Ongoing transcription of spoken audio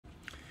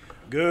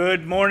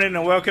Good morning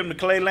and welcome to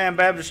Clayland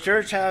Baptist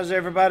Church. How's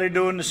everybody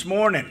doing this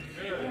morning?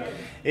 Good.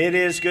 It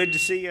is good to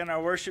see you in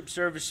our worship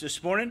service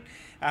this morning.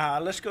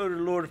 Let's go to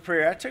the Lord of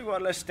prayer. I tell you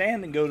what, let's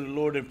stand and go to the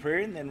Lord in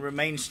prayer and then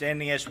remain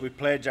standing as we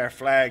pledge our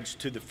flags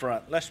to the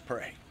front. Let's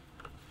pray.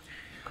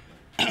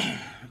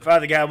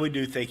 Father God, we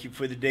do thank you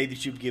for the day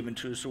that you've given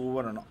to us. Oh,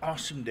 what an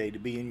awesome day to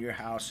be in your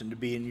house and to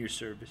be in your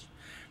service.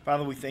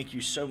 Father, we thank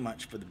you so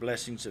much for the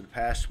blessings of the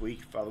past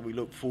week. Father, we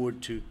look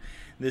forward to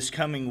this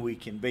coming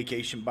week in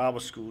Vacation Bible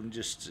School and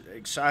just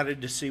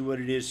excited to see what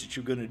it is that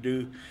you're going to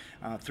do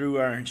through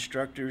our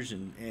instructors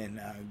and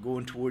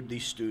going toward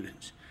these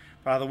students.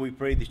 Father, we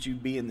pray that you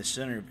be in the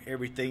center of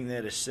everything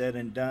that is said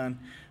and done,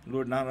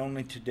 Lord, not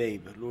only today,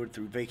 but Lord,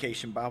 through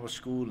Vacation Bible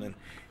School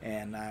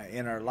and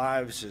in our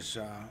lives as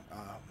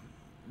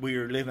we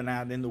are living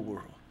out in the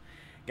world.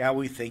 God,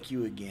 we thank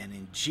you again.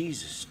 In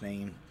Jesus'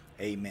 name,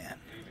 amen. Amen.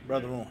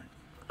 Brother Lawhon.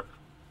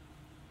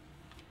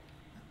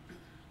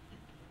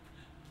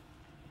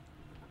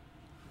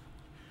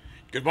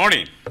 Good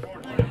morning. Good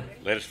morning.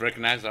 Let us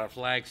recognize our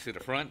flags to the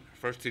front.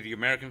 First to the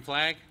American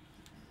flag.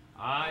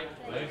 I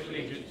pledge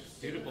allegiance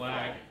to the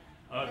flag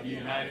of the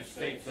United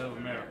States of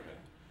America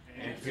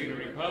and to the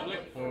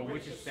republic for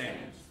which it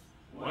stands,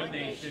 one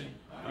nation,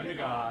 under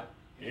God,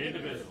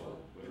 indivisible,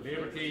 with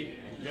liberty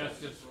and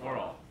justice for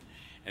all.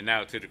 And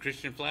now to the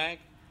Christian flag.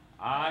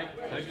 I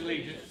pledge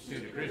allegiance to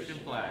the Christian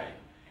flag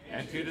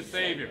and to the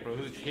Savior for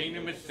whose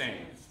kingdom it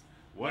stands,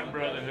 one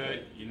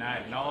brotherhood,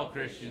 uniting all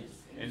Christians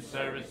in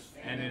service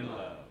and in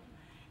love.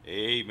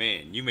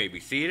 Amen. You may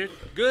be seated.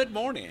 Good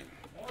morning.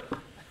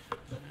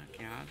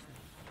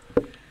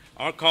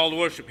 Our call to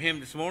worship hymn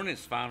this morning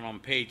is found on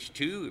page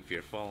 2 if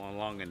you're following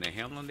along in the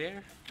hymnal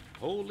there.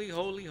 Holy,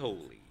 holy,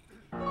 holy.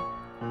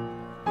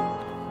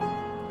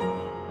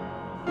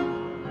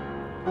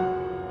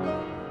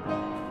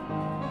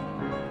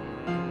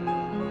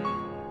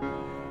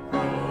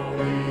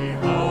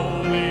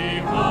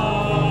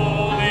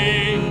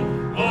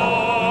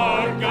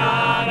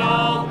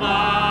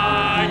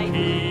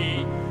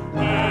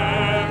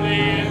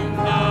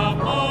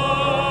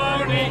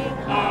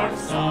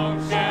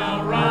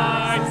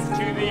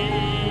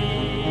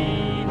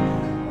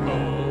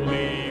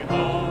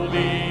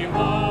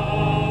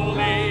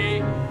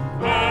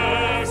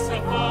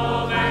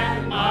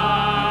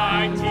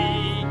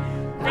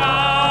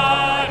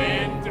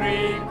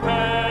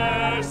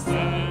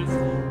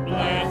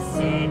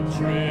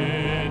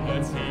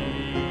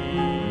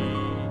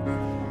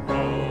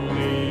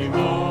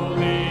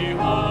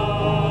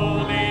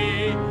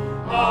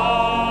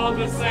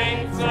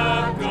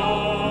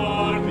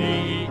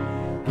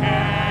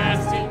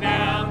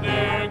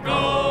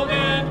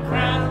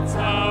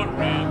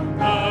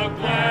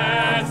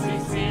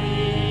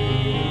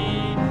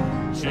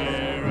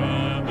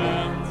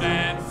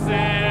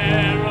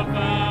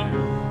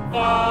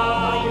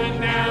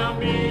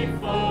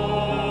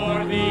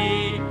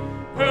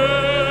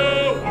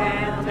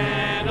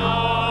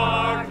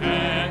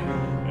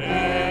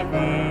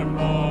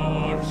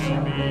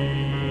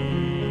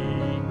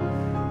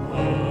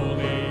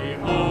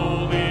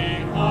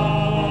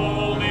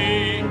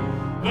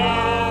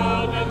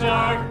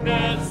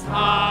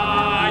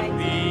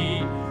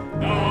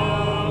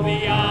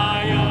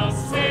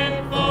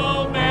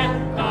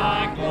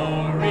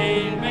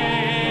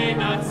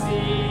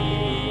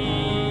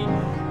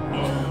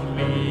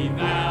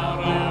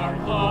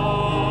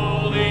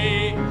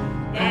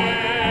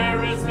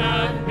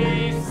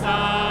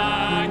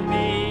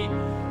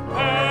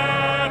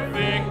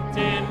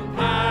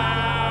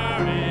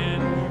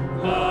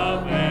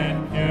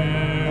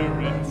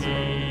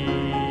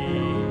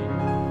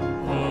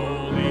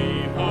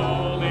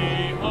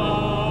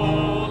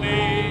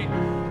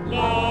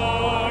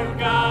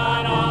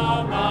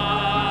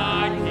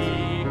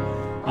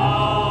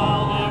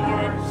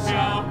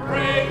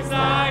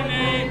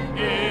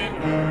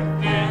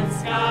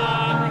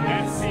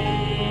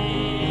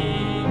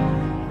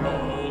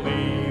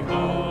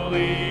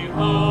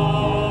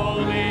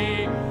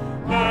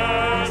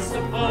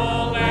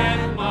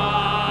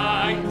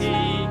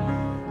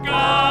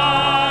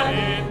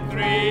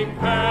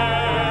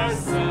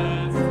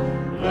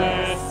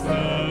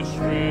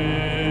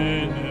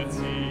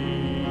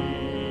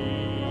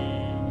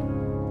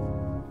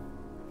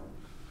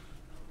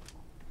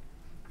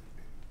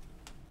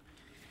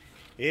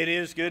 It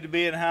is good to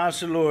be in the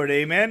house of the Lord.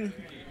 Amen.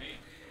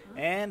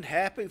 And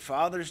happy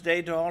Father's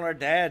Day to all our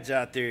dads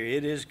out there.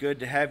 It is good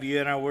to have you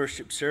in our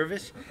worship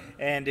service.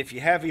 And if you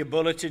have your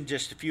bulletin,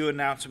 just a few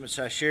announcements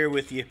I share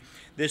with you.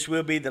 This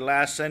will be the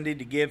last Sunday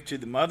to give to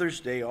the Mother's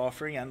Day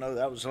offering. I know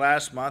that was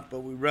last month, but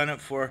we run it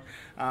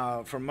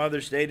from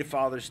Mother's Day to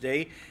Father's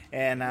Day.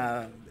 And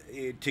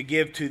to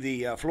give to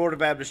the Florida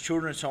Baptist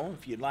Children's Home,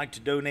 if you'd like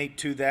to donate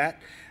to that,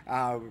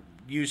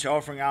 use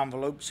offering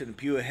envelopes in the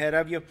pew ahead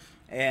of you.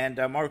 And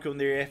mark on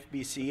their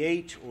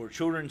FBCH or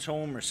Children's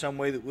Home or some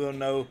way that we'll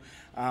know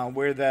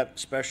where that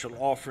special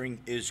offering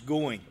is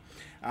going.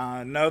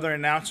 Another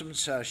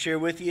announcement I'll share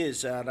with you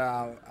is that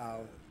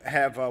I'll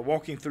have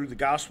Walking Through the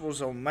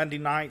Gospels on Monday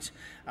nights,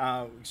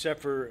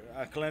 except for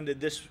Kalinda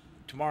this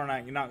tomorrow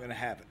night you're not going to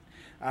have it.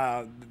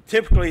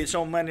 Typically it's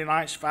on Monday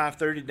nights,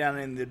 5:30 down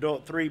in the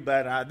adult 3,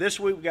 but this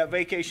week we got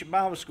Vacation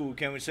Bible School.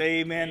 Can we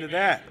say amen to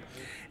that?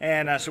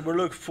 And so we're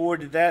looking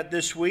forward to that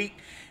this week.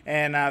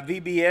 And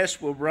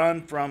VBS will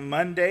run from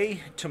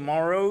Monday,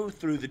 tomorrow,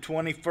 through the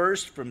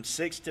 21st from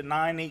 6 to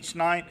 9 each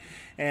night.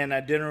 And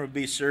dinner will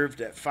be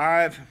served at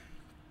 5.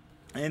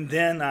 And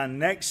then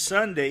next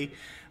Sunday,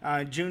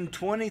 June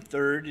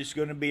 23rd, is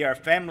going to be our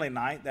family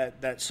night,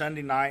 that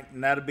Sunday night.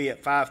 And that'll be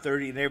at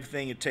 5:30, and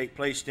everything will take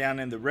place down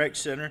in the rec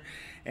center.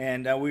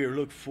 And we are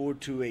looking forward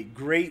to a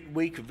great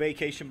week of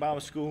Vacation Bible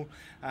School.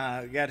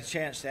 Got a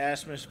chance to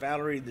ask Miss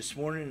Valerie this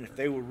morning if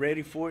they were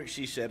ready for it.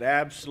 She said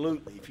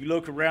absolutely. If you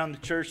look around the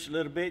church a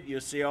little bit,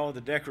 you'll see all the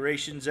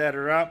decorations that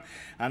are up.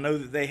 I know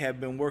that they have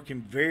been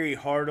working very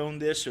hard on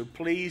this, so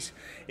please,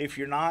 if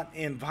you're not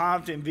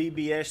involved in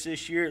VBS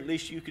this year, at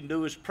least you can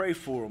do is pray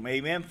for them.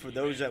 Amen. For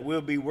those that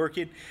will be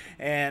working.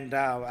 And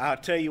I'll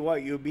tell you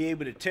what, you'll be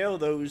able to tell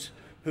those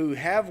who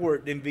have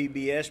worked in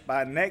VBS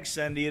by next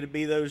Sunday. It'll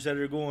be those that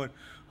are going,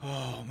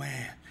 oh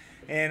man,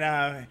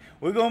 and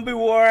we're going to be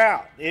wore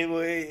out.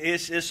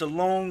 It's a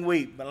long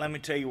week, but let me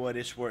tell you what,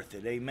 it's worth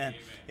it. Amen.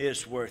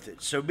 It's worth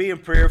it. So be in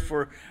prayer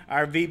for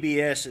our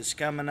VBS. It's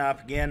coming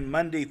up again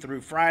Monday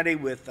through Friday,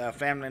 with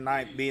family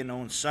night being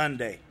on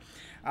Sunday.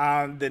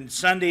 Then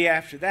Sunday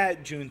after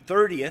that, June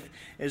 30th,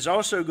 is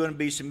also going to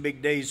be some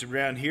big days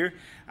around here.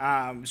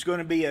 It's going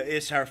to be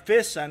it's our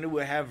 5th Sunday.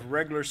 We'll have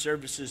regular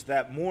services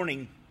that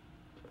morning.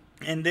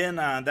 And then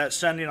that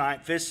Sunday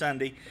night, 5th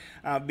Sunday,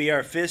 be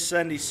our 5th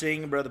Sunday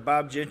singing. Brother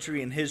Bob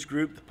Gentry and his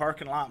group, the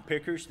Parking Lot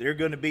Pickers, they're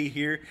going to be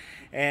here.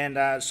 And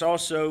it's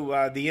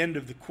also the end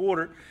of the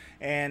quarter.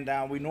 And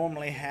we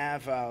normally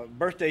have a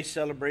birthday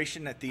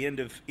celebration at the end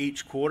of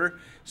each quarter.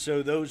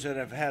 So those that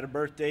have had a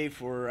birthday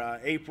for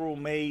April,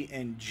 May,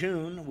 and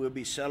June, we'll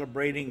be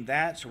celebrating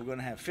that. So we're going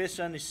to have 5th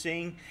Sunday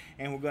sing,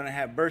 and we're going to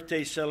have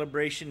birthday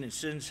celebration. And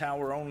since how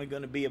we're only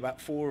going to be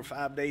about 4 or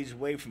 5 days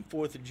away from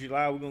 4th of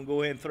July, we're going to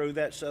go ahead and throw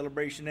that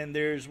celebration in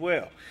there as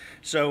well.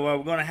 So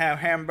we're going to have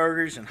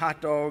hamburgers and hot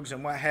dogs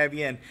and what have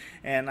you.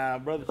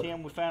 And Brother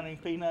Tim, we found any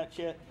peanuts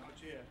yet? Not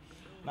yet.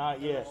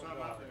 Not yet. There's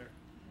some out there.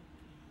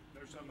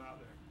 There's some out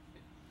there.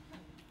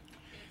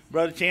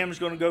 Brother Tim's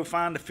going to go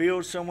find a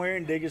field somewhere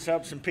and dig us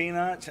up some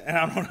peanuts. And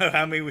I don't know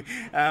how many.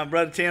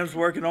 Brother Tim's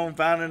working on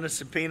finding us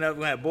some peanuts.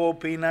 We'll have boiled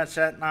peanuts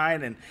that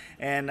night,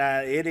 and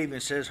it even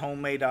says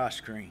homemade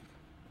ice cream.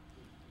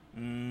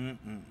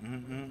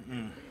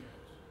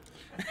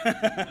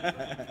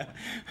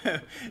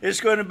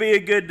 It's going to be a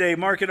good day.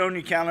 Mark it on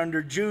your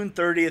calendar. June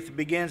 30th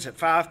begins at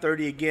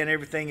 5:30 again.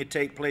 Everything will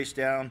take place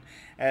down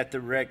at the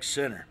rec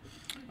center.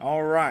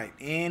 All right.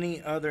 Any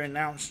other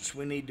announcements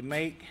we need to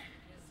make?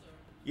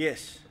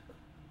 Yes.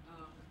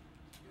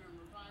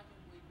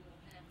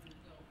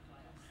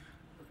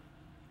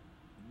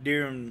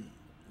 During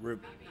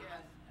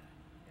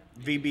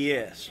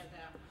VBS.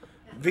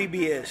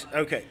 VBS.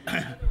 Okay.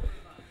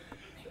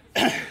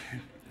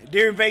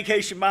 During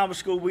Vacation Bible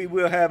School, we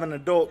will have an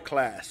adult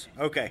class.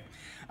 Okay.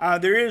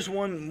 There is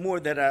one more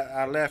that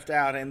I left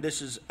out, and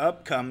this is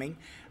upcoming.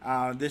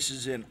 This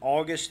is in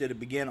August. It'll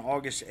begin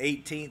August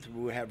 18th.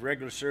 We'll have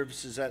regular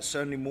services that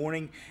Sunday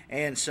morning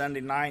and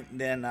Sunday night.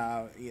 And then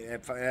at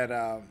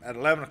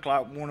 11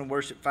 o'clock morning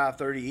worship,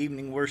 5:30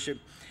 evening worship.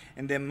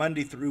 And then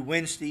Monday through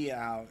Wednesday,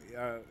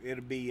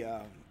 it'll be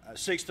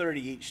 6:30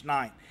 each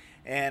night.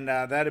 And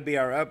that'll be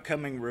our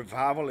upcoming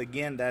revival.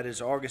 Again, that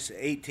is August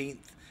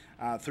 18th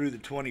through the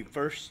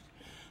 21st.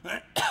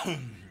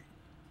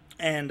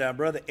 And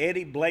Brother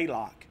Eddie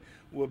Blaylock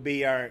will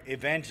be our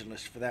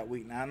evangelist for that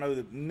week. Now, I know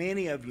that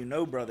many of you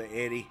know Brother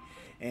Eddie,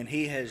 and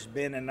he has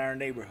been in our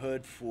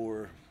neighborhood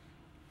for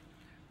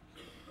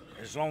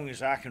as long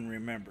as I can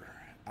remember.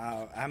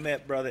 I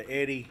met Brother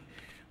Eddie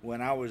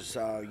when I was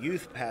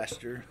youth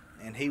pastor,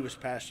 and he was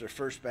pastor of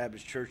First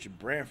Baptist Church in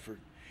Brantford,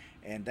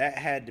 and that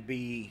had to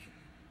be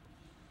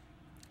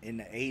in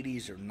the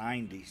 80s or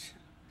 90s.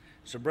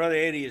 So Brother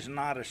Eddie is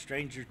not a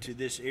stranger to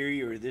this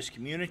area or this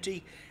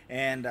community,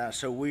 and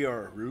so we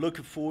are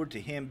looking forward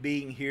to him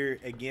being here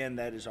again.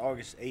 That is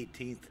August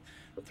 18th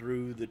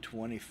through the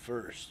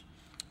 21st.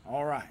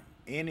 All right.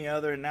 Any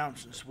other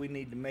announcements we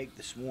need to make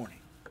this morning?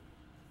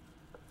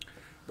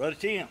 Brother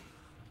Tim,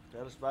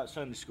 tell us about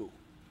Sunday school.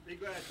 Be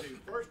glad to.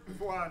 First,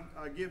 before I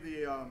give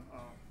the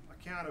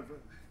account of the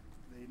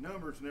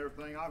numbers and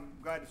everything, I'm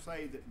glad to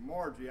say that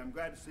Margie, I'm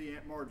glad to see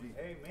Aunt Margie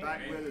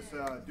back with us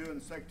doing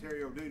the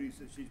secretarial duties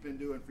that she's been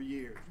doing for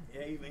years.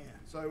 Amen.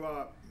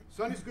 So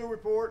Sunday school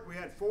report, we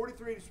had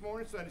 43 this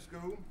morning Sunday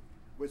school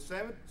with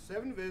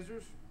seven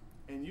visitors,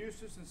 and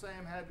Eustace and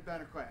Sam had the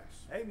banner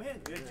class.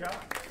 Amen. Good job.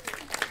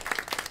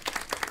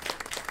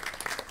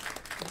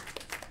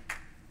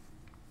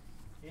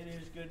 It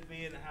is good to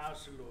be in the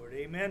house of the Lord.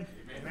 Amen.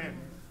 Amen.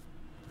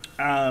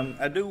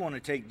 I do want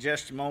to take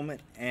just a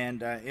moment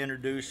and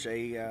introduce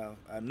a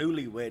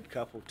newlywed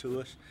couple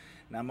to us.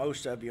 Now,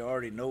 most of you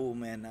already know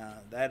them, and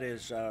that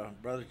is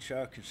Brother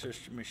Chuck and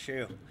Sister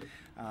Michelle.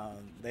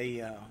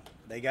 They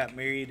got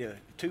married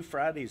 2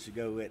 Fridays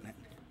ago, isn't it?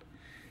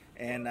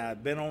 and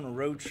I've been on a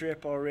road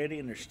trip already,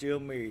 and they're still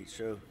married.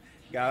 So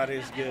God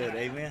is good.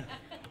 Amen.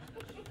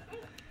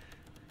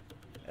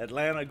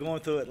 Atlanta,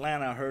 going through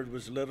Atlanta, I heard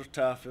was a little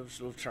tough. It was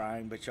a little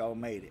trying, but y'all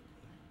made it.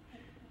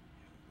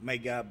 May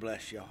God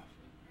bless y'all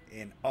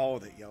in all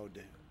that y'all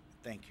do.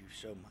 Thank you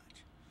so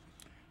much.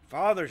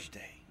 Father's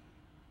Day.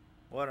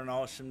 What an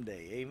awesome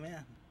day.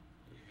 Amen.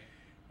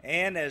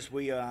 And as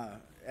we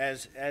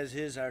as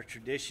is our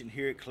tradition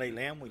here at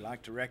Clayland, we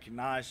like to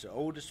recognize the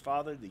oldest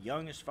father, the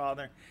youngest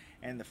father,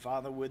 and the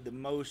father with the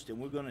most, and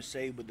we're going to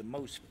say with the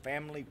most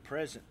family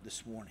present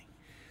this morning.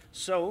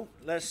 So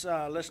let's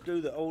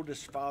do the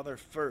oldest father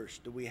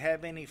first. Do we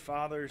have any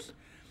fathers?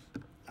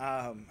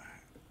 I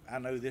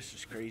know this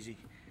is crazy.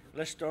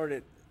 Let's start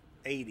at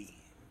 80.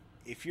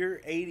 If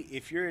you're 80,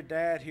 if you're a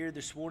dad here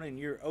this morning,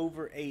 you're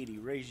over 80.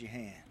 Raise your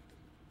hand.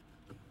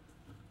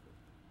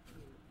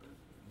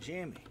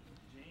 Jimmy.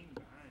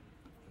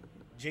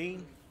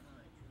 Gene.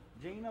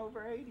 Gene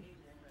over 80.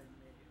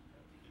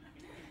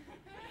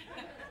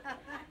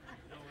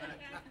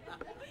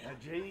 Now,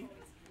 Gene.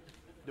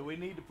 Do we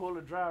need to pull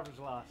a driver's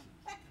license?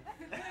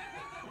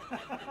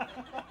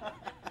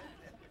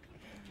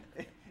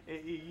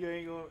 You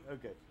ain't going.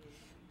 Okay.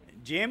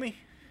 Jimmy,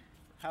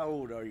 how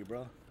old are you,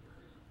 brother?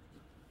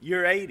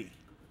 You're 80.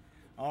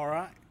 All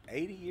right.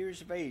 80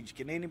 years of age.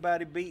 Can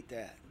anybody beat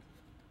that?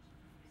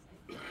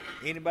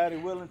 Anybody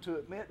willing to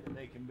admit that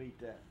they can beat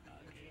that?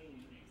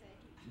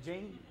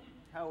 Gene,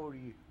 how old are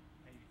you?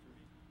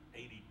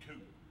 82.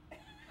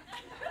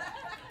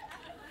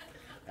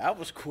 That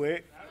was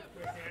quick.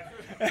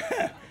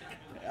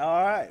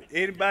 All right.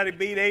 Anybody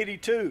beat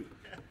 82?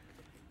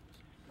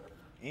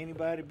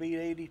 Anybody beat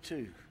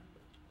 82?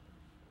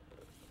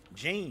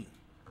 Gene,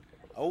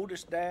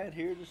 oldest dad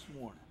here this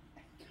morning.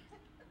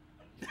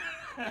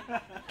 Here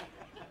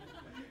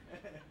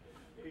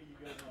you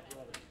go, my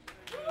brother.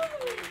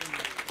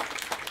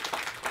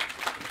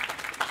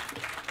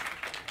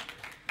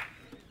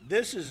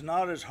 This is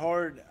not as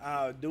hard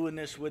doing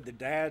this with the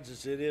dads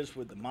as it is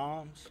with the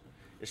moms,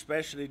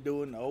 especially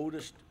doing the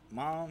oldest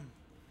mom.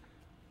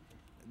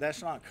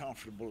 That's not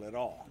comfortable at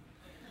all,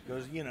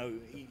 because you know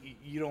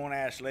you don't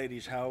ask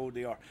ladies how old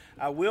they are.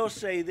 I will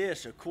say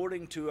this: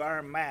 according to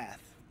our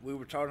math, we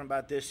were talking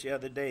about this the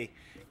other day.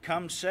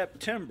 Come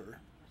September,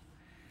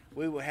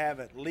 we will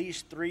have at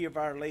least 3 of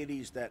our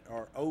ladies that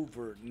are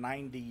over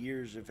 90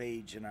 years of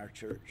age in our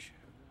church.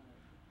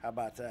 How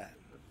about that?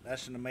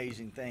 That's an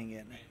amazing thing,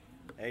 isn't it?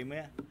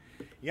 Amen.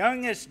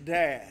 Youngest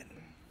dad.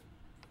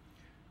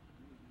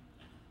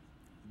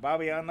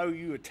 Bobby, I know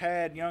you a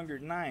tad younger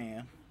than I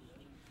am.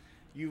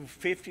 You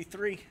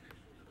 53?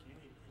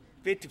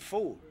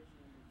 54.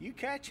 You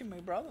catching me,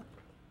 brother.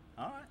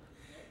 All right.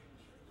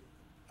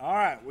 All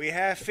right, we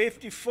have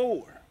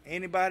 54.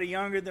 Anybody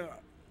younger than...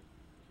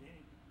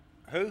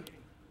 Who?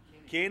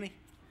 Kenny?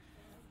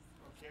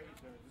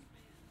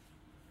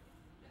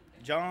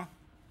 John?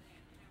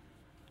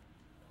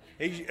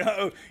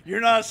 Oh, you're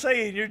not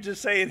saying, you're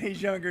just saying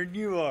he's younger than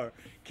you are.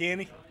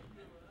 Kenny?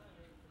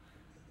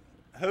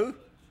 Who?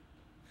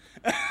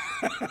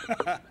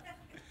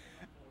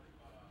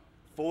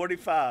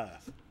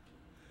 45.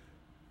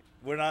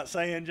 We're not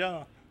saying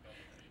John.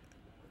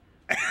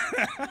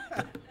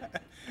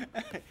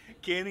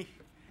 Kenny?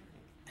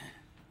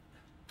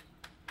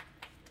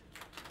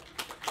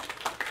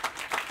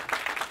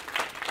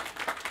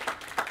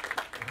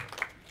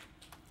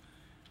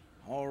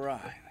 All right.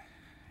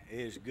 It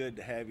is good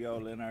to have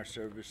y'all in our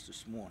service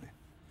this morning.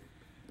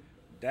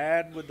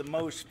 Dad with the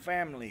most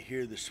family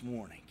here this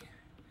morning.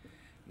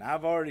 Now,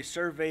 I've already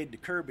surveyed the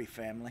Kirby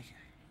family,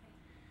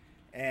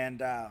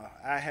 and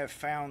I have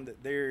found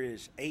that there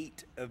is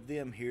 8 of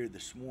them here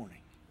this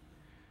morning.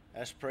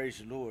 That's praise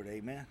the Lord,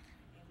 amen?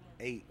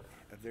 8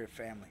 of their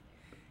family.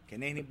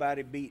 Can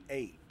anybody beat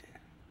 8?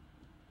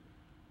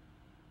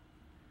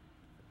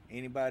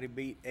 Anybody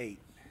beat 8?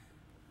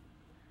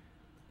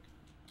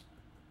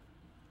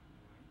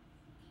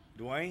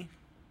 Dwayne?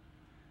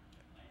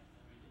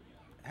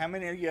 How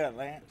many of you got,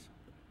 Lance?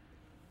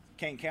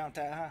 Can't count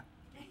that high?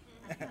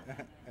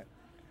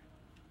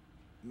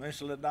 Miss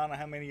LaDonna,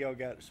 how many of y'all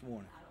got this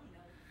morning?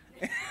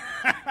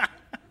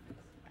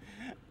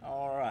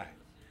 All right.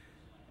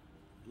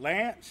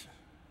 Lance,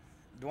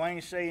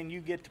 Dwayne's saying you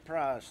get the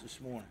prize this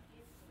morning.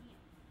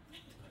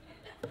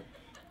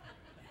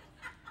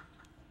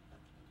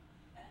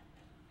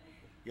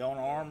 You want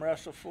to arm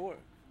wrestle for it?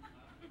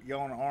 You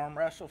want to arm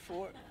wrestle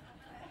for it?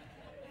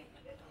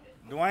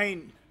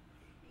 Dwayne,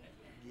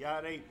 you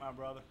got 8, my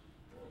brother.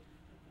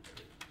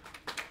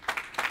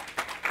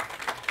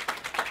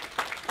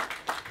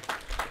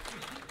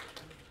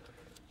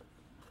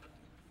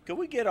 Could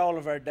we get all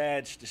of our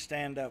dads to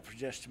stand up for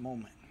just a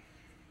moment?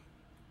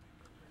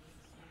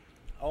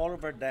 All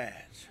of our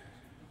dads.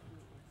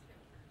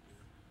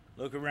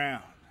 Look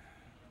around.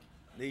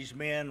 These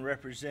men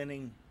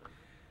representing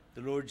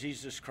the Lord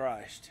Jesus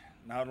Christ,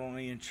 not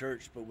only in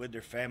church, but with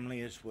their family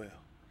as well.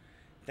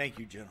 Thank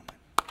you, gentlemen.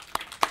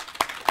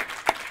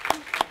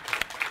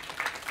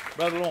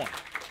 Brother Lawhon.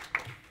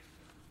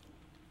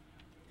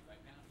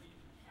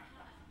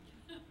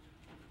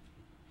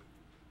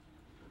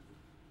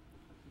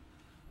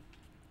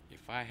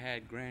 I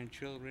had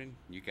grandchildren,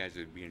 you guys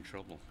would be in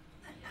trouble.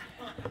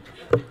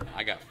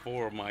 I got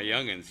 4 of my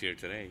youngins here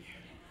today.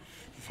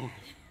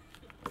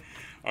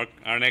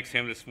 Our next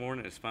hymn this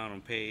morning is found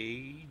on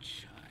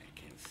page, I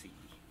can't see,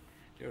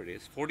 there it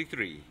is,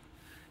 43.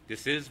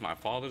 This is My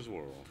Father's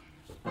World.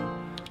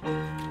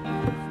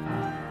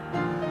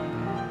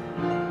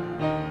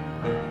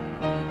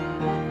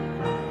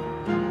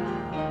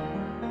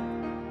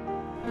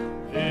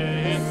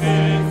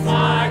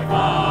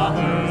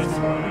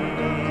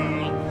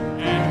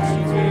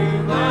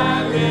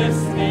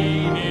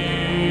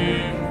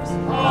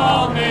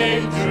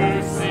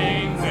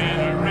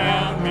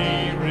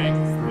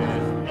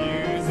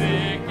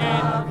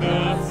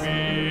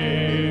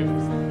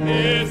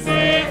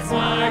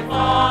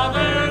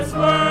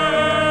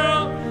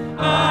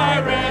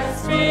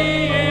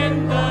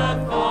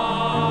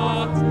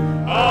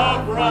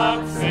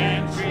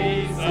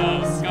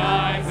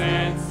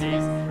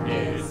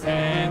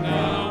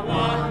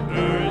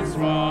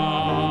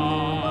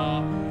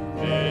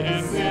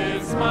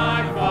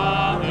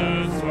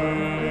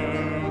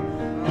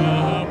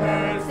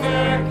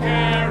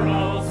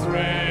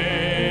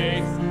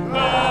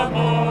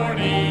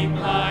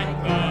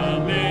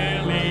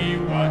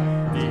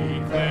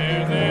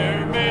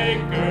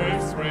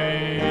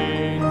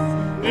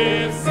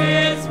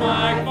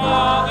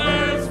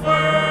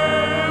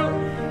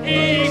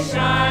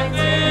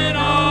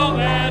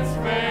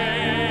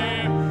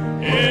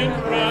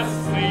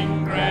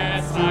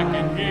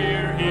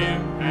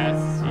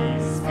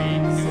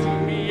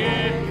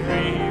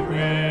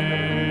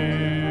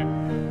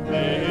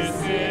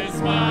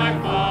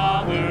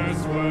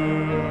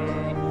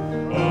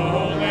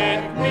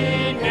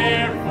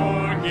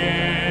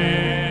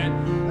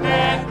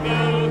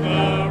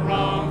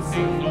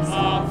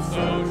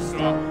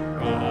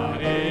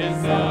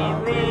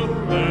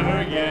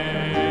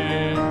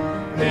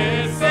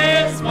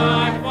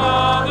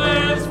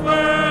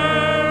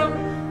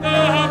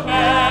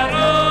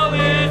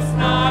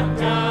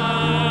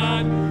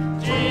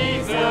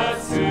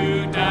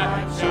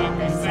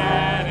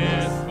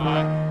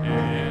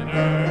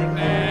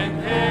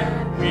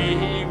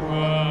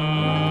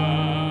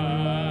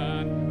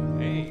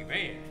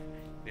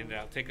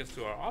 Take us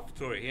to our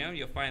offertory hymn.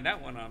 You'll find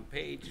that one on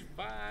page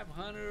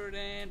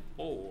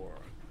 504.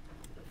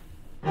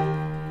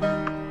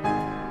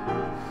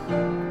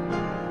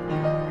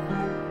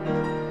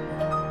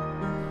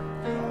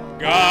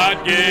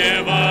 God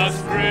give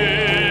us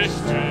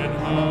Christian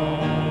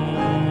homes,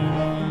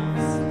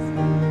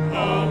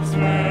 homes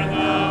where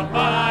the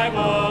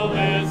Bible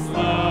is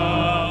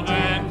loved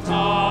and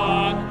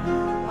taught,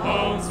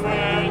 homes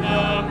where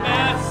the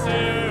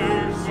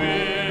Master's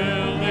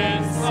will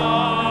is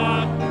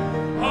sought,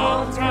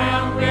 homes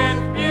round with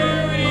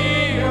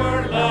beauty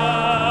your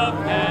love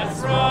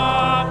has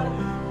wrought.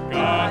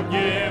 God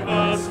give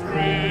us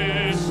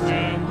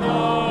Christian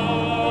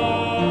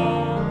homes.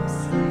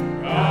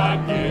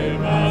 God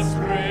give us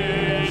grace.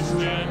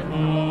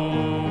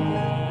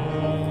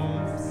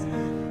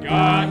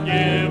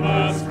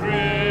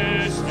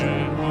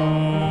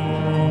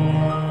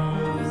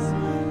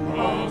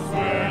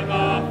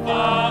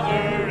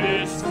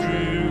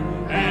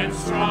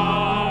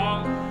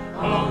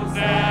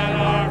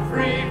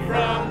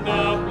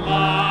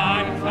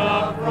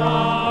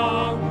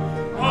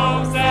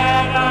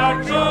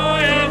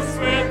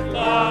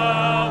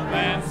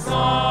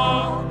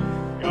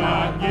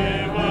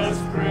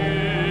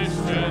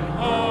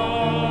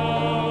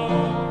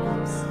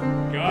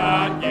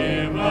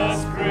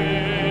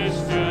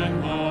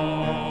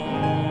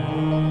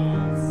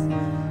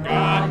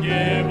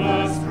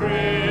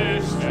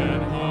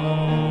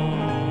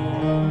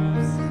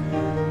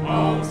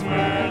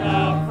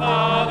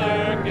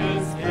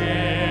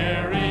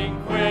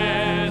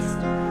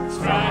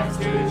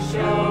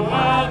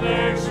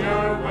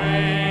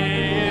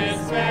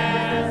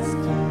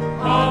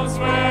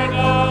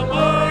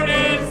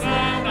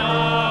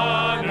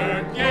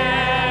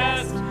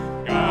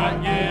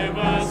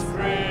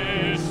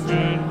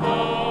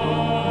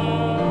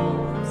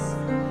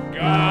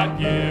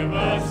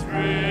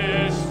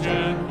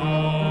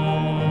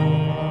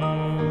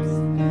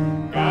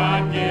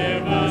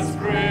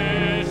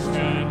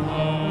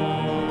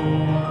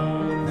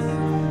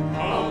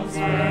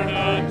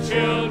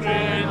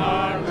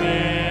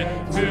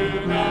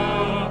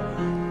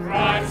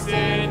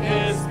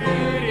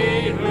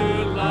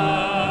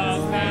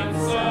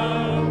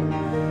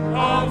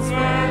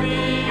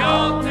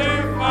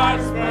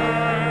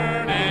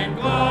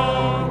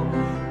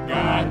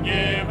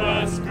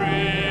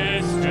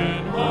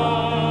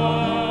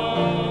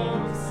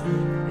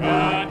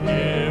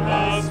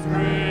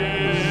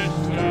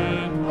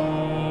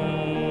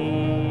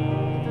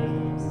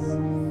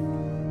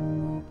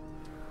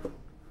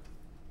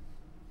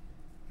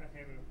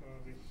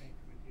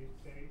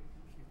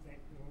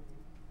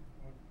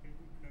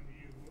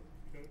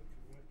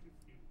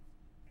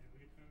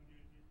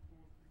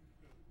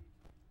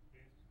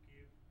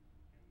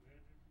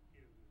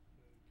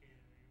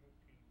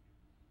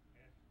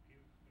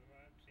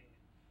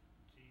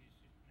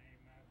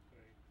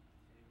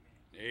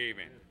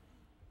 Amen.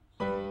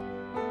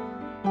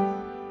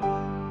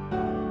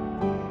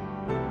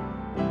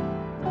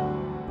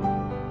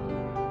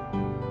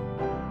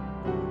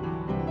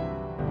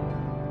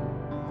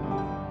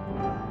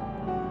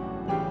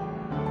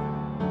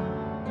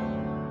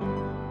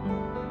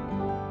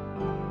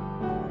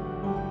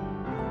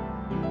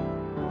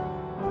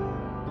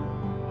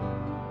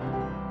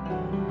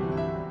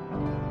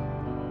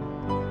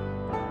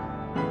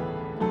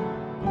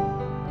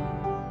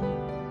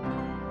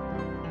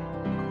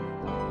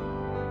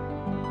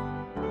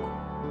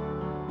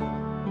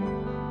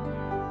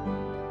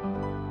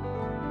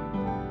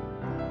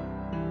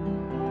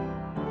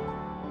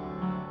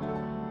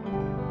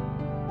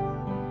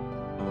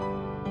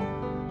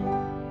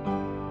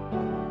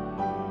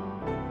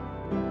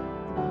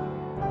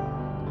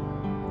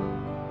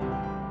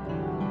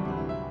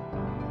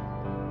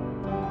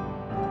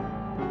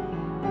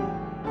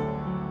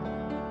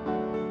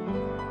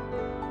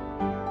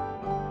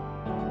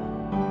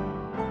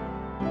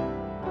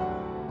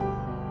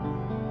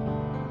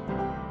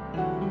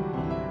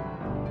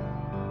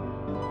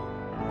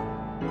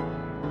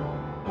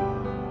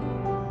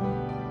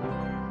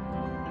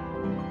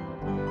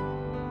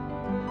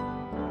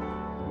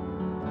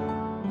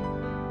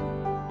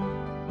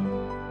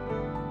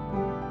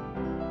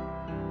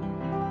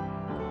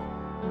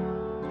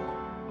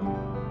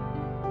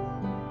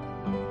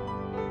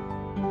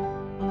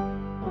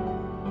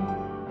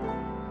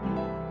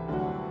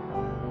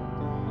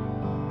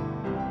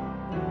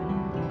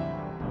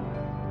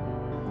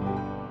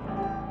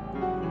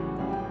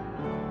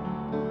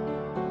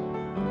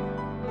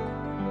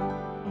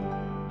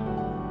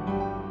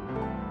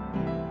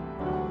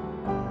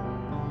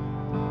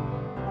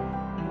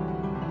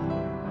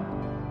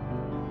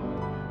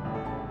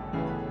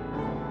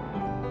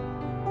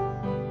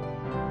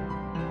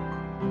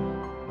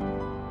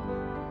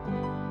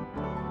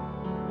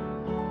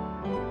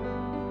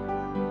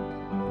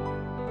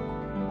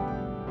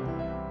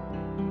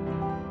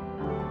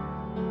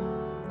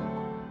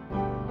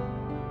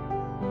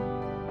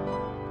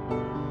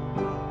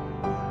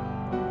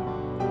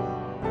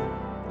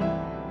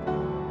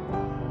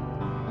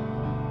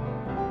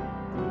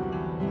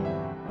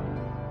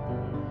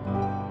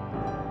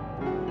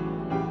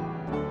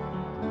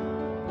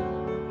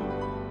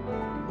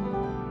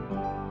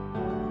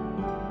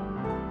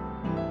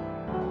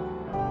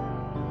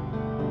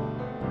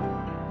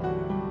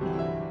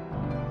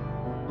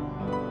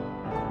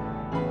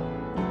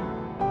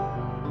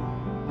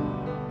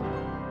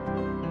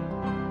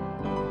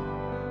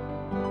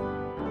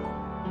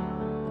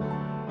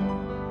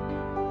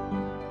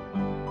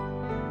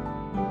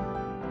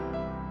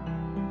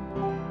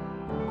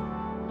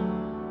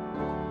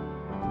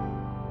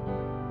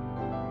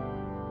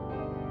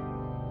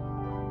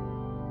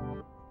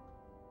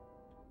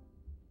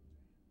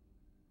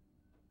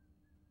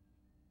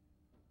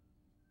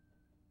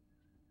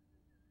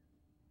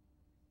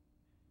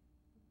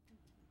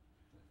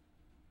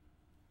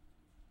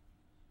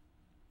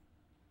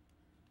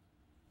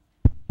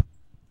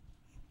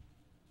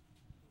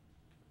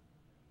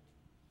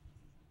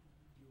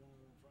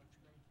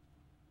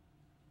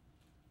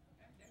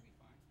 That'd be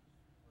fine.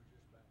 Or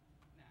just back?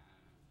 Nah,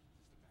 just the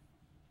back.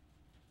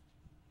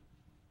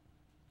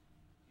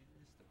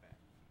 Just the back.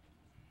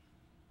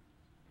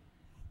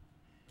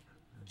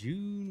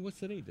 June, what's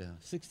the date?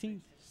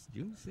 16th?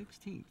 June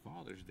 16th,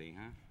 Father's Day,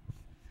 huh?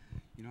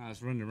 You know, I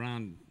was running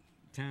around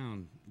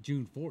town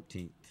June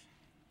 14th.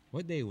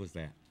 What day was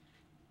that?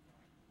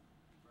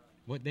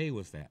 What day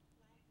was that?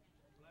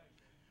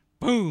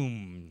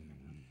 Boom!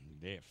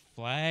 The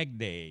Flag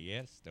Day,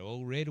 yes, the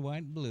old red,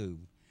 white, and blue.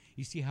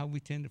 You see how we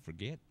tend to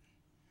forget?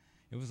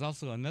 It was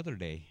also another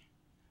day,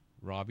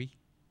 Robbie.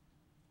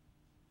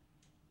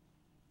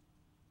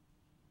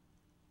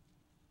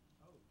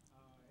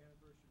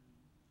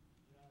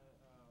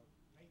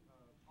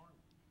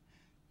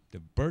 The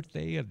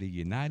birthday of the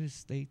United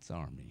States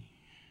Army.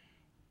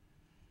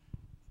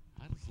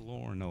 How does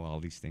Lawhon know all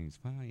these things?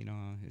 Well, you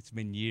know, it's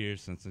been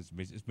years since it's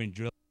been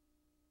drilled.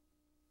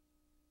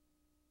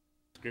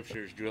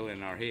 Scriptures drilled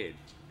in our head.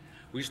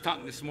 We was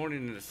talking this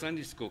morning in the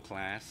Sunday school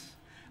class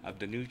of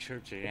the new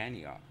church at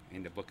Antioch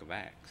in the book of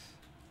Acts,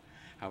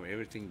 how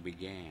everything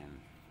began.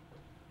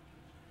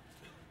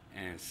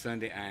 And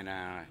Thursday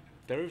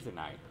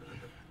night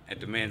at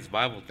the men's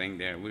Bible thing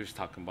there, we was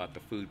talking about the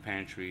food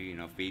pantry, you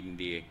know, feeding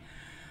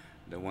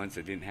the ones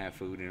that didn't have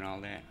food and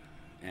all that.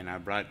 And I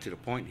brought it to the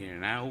point here,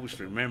 and I always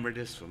remember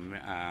this from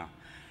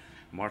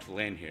Martha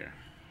Lynn here,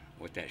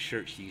 with that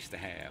shirt she used to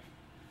have.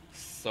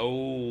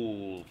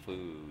 Soul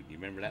food. You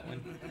remember that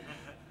one?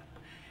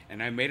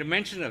 And I made a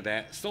mention of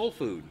that, soul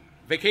food.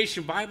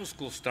 Vacation Bible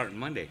School starting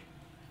Monday.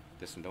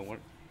 This one don't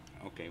work?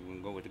 Okay,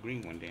 we'll go with the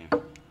green one then.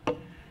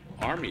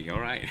 Army, all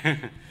right.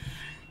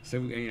 So,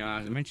 you know,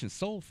 I mentioned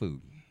soul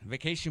food.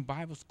 Vacation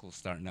Bible School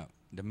starting up.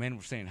 The men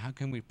were saying, how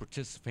can we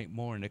participate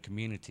more in the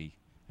community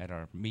at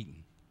our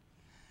meeting?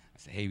 I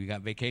said, hey, we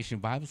got Vacation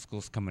Bible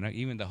Schools coming up.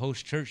 Even the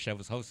host church that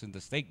was hosting the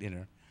steak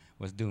dinner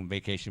was doing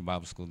Vacation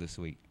Bible School this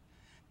week.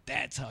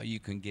 That's how you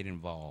can get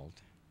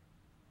involved.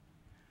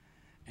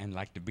 And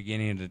like the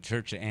beginning of the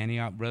church at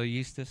Antioch, Brother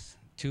Eustace,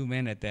 2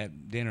 men at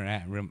that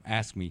dinner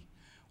asked me,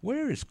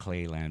 where is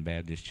Clayland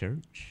Baptist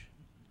Church?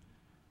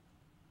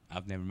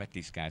 I've never met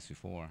these guys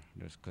before,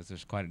 because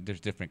there's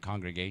different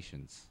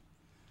congregations.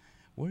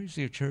 Where's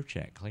your church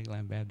at,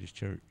 Clayland Baptist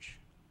Church?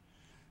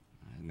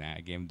 And I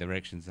gave them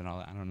directions and all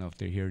that. I don't know if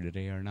they're here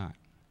today or not.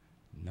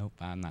 Nope,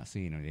 I'm not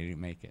seeing them. They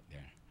didn't make it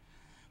there.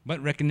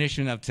 But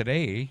recognition of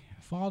today,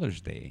 Father's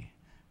Day.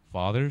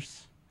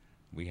 Fathers,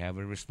 we have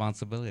a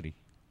responsibility.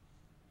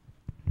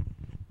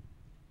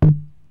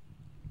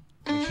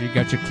 Make sure you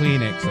got your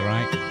Kleenex, all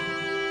right?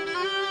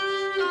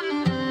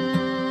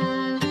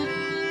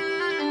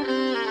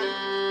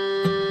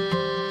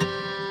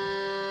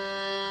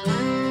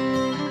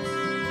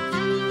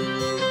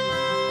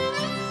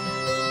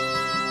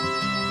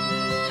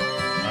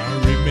 I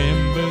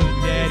remember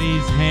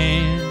Daddy's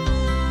hands,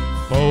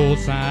 fold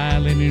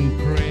silent in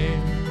prayer.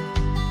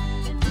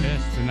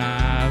 Just the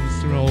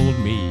knives rolled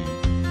me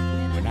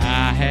when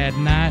I had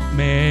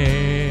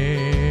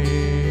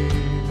nightmares.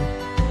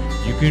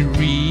 You can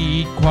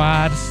read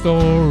quite a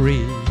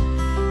story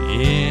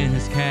in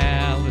his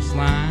callous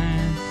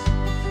lines.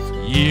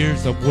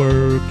 Years of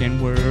work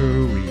and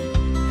worry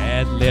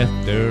had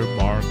left their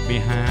mark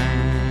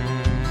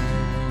behind.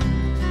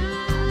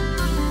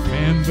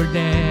 Remember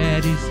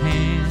Daddy's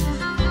hands,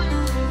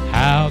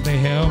 how they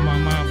held my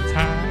mama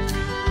tight.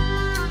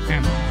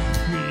 Am I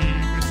me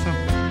or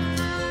something?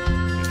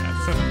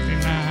 That's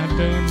something I've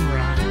done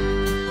right.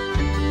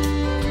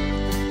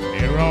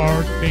 There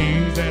are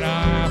things that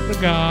I've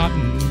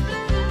forgotten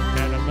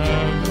that I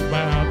love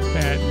about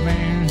that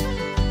man,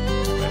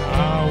 but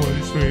I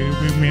always will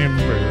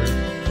remember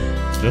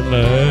the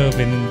love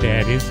in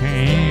Daddy's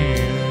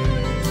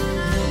hands.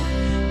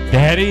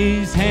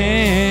 Daddy's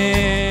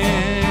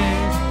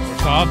hands were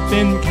soft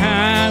and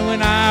kind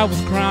when I was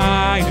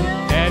crying.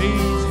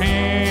 Daddy's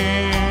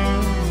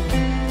hands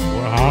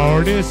were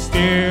hard as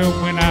steel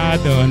when I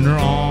done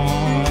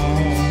wrong.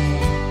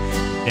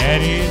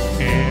 Daddy's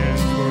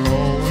hands were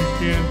always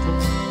gentle,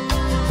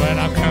 but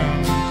I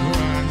come to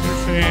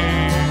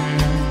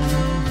understand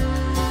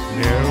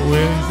there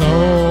was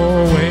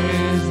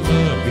always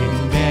love in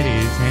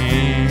Daddy's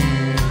hands.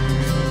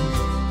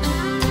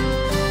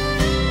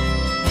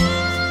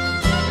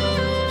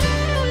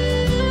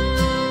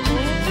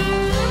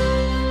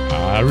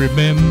 I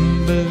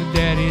remember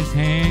Daddy's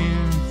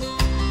hands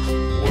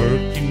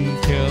working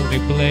till they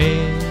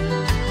bled,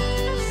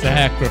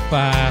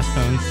 sacrifice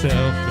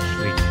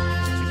unselfishly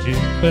to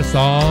keep us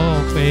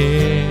all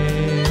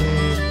fed.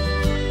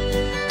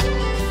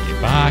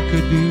 If I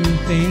could do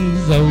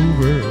things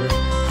over,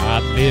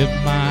 I'd live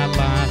my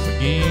life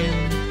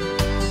again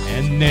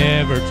and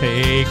never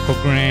take for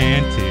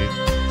granted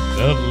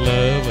the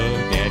love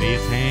of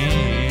Daddy's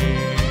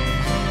hands.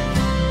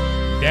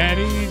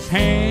 Daddy's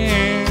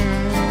hands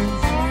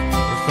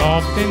were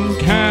soft and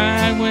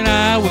kind when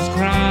I was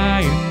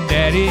crying.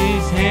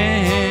 Daddy's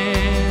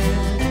hands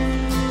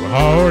were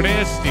hard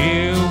as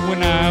steel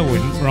when I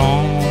went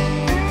wrong.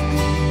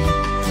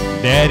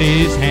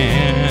 Daddy's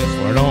hands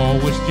weren't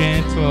always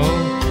gentle,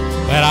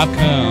 but I've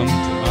come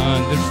to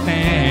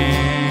understand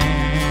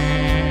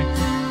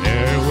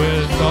there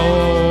was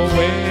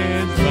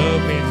always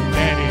love in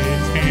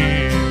Daddy's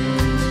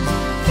hands.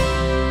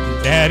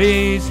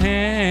 Daddy's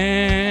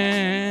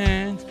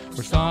hands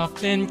were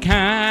soft and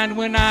kind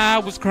when I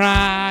was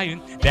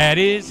crying.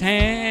 Daddy's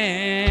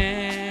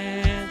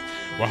hands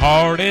were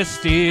hard as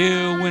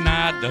steel when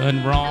I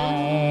done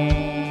wrong.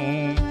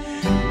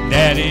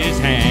 Daddy's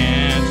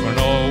hands weren't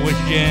always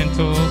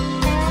gentle,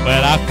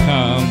 but I've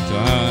come to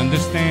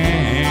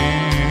understand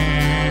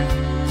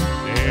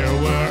there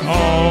were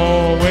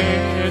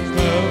always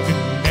love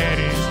in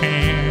Daddy's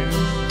hands.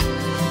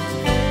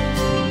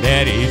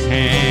 Daddy's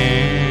hands.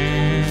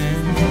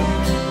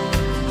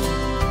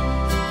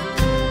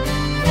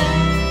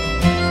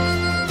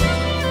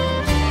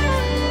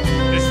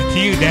 Listen to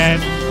you, Dad.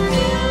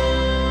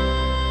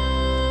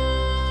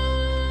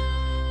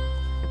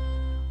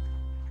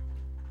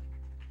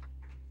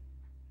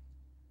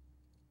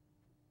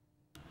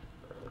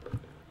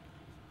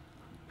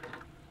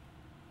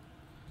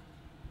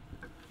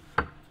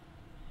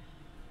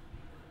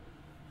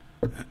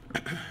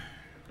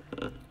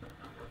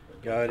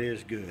 God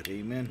is good.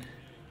 Amen.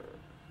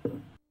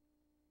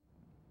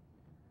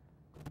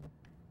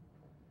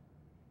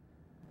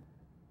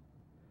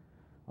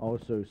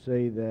 Also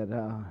say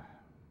that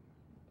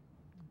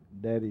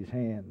Daddy's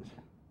hands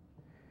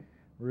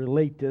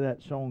relate to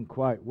that song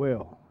quite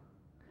well.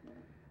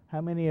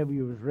 How many of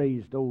you was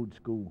raised old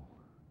school?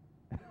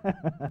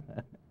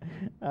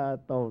 I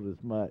thought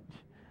as much.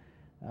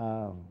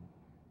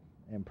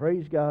 And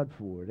praise God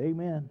for it.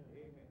 Amen.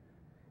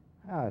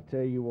 I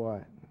tell you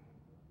what.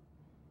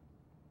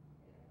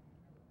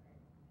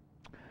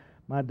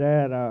 My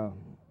dad,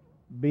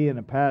 being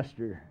a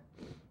pastor,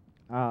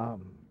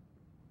 and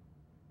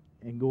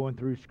going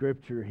through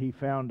Scripture, he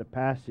found a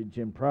passage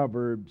in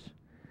Proverbs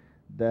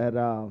that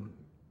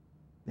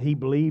he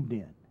believed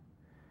in.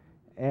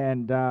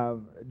 And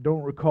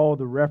don't recall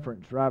the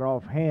reference right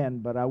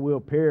offhand, but I will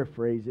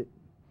paraphrase it.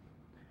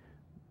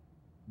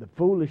 The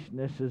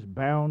foolishness is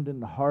bound in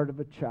the heart of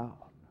a child.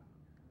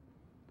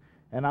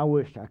 And I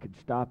wish I could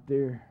stop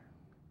there.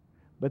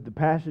 But the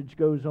passage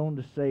goes on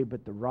to say,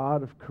 but the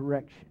rod of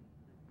correction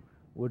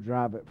will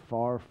drive it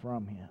far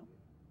from him.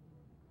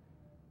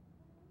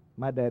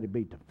 My daddy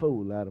beat the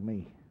fool out of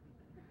me.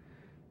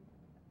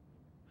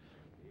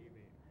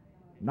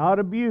 Not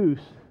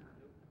abuse,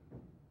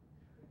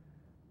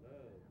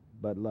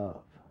 but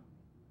love.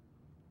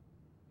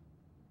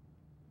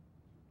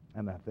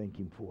 And I thank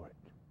him for it.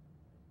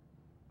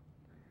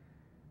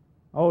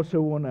 I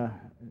also want to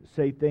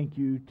say thank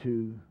you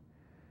to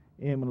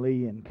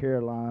Emily and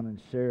Caroline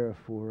and Sarah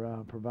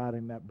for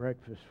providing that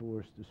breakfast for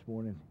us this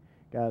morning.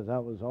 Guys,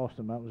 that was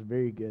awesome. That was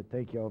very good.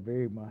 Thank you all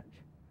very much.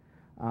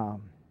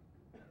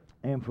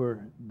 And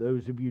for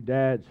those of you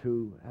dads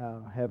who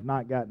have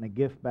not gotten a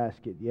gift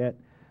basket yet,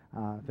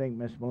 I think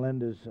Miss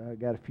Melinda's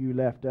got a few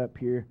left up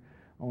here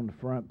on the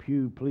front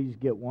pew. Please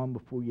get one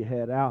before you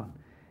head out.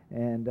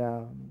 And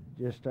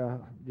just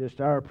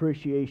our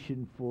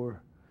appreciation for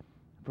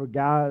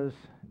guys,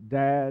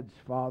 dads,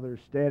 fathers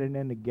standing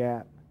in the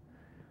gap,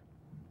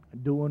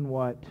 doing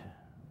what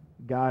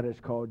God has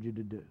called you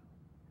to do.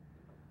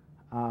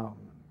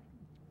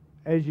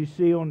 As you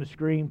see on the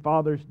screen,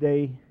 Father's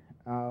Day.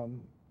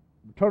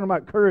 We're talking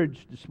about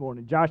courage this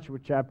morning, Joshua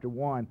chapter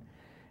 1.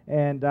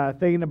 And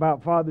thinking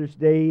about Father's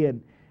Day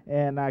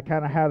and I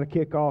kind of how to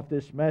kick off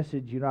this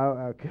message,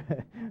 I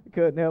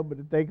couldn't help but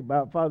to think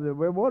about Father's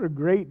Day. What a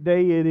great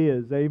day it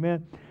is,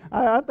 amen.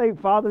 I think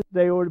Father's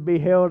Day ought to be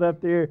held up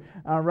there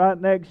right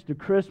next to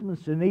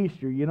Christmas and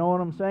Easter, you know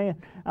what I'm saying?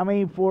 I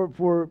mean,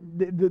 for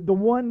the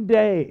one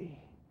day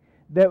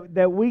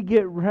that we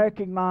get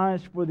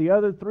recognized for the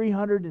other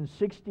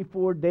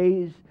 364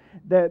 days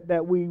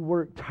that we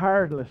work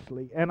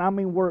tirelessly, and I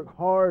mean work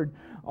hard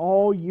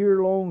all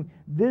year long.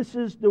 This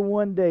is the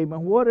one day,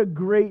 man, what a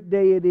great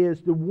day it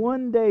is. The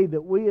one day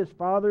that we as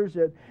fathers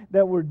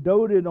that were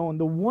doted on,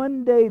 the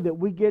one day that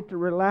we get to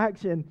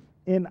relax in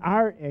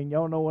our, and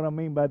y'all know what I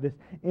mean by this,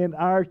 in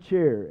our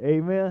chair,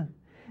 amen?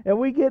 And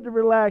we get to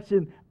relax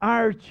in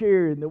our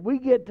chair, and that we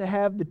get to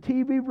have the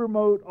TV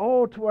remote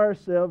all to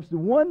ourselves. The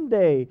one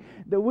day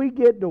that we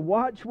get to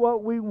watch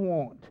what we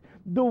want.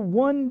 The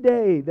one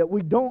day that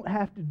we don't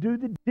have to do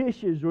the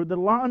dishes or the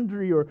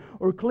laundry or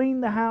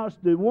clean the house.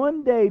 The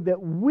one day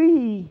that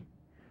we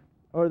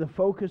are the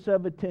focus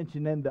of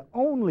attention, and the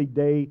only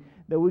day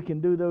that we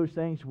can do those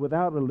things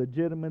without a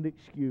legitimate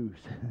excuse.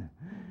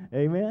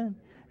 Amen?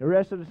 The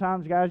rest of the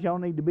times, guys, y'all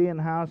need to be in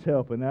the house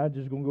helping. I'm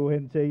just going to go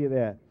ahead and tell you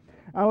that.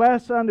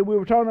 Last Sunday we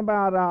were talking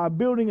about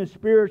building a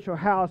spiritual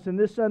house, and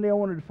this Sunday I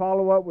wanted to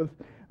follow up with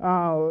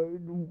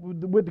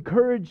the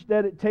courage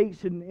that it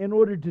takes in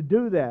order to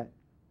do that.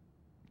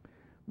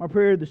 My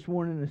prayer this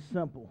morning is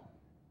simple.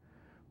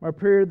 My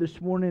prayer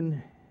this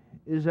morning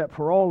is that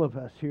for all of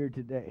us here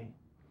today,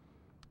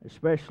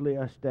 especially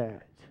us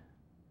dads,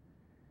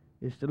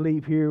 is to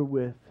leave here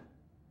with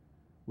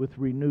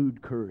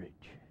renewed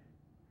courage.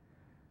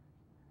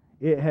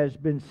 It has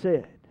been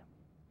said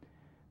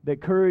that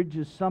courage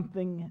is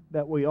something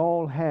that we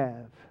all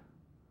have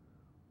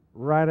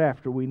right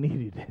after we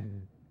needed it.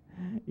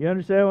 You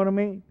understand what I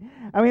mean?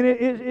 I mean,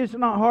 it's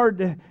not hard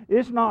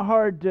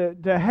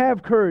to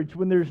have courage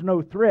when there's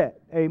no threat.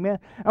 Amen.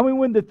 I mean,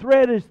 when the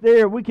threat is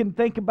there, we can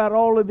think about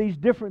all of these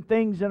different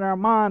things in our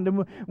mind.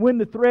 And when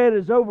the threat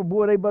is over,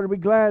 boy, they better be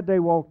glad they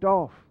walked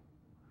off.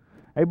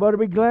 They better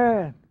be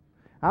glad.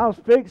 I was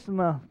fixing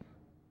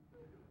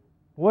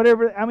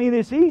whatever. I mean,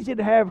 it's easy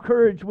to have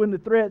courage when the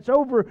threat's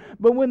over,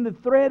 but when the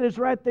threat is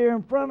right there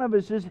in front of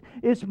us,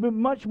 it's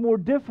much more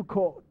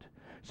difficult.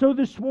 So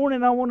this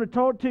morning I want to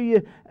talk to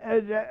you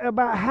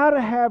about how to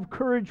have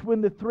courage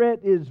when the threat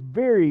is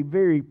very,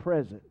 very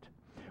present.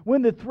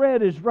 When the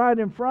threat is right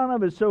in front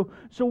of us. So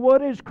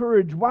what is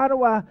courage? Why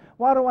do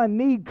I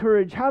need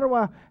courage? How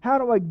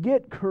do I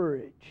get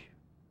courage?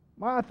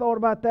 Well, I thought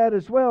about that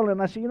as well,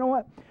 and I said, you know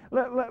what?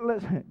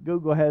 Let's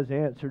Google has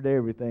answered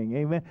everything.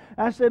 Amen.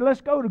 I said,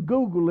 let's go to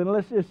Google and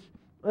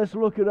let's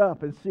look it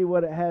up and see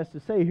what it has to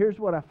say. Here's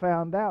what I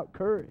found out: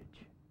 courage.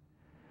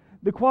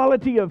 The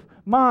quality of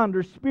mind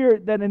or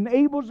spirit that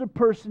enables a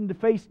person to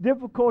face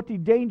difficulty,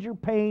 danger,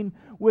 pain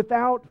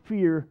without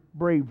fear,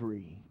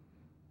 bravery.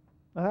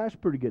 Well, that's a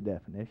pretty good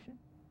definition.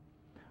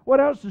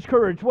 What else is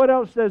courage? What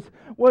else does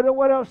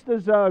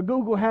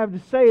Google have to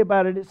say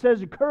about it? It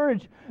says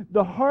courage,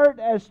 the heart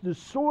as the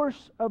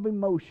source of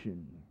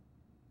emotion.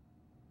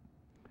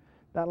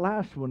 That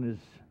last one is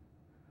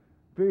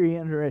very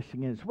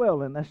interesting as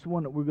well, and that's the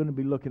one that we're going to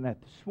be looking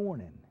at this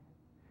morning.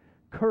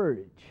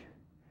 Courage,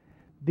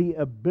 the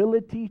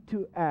ability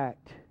to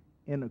act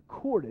in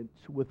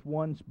accordance with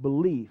one's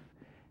belief,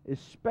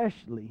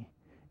 especially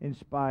in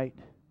spite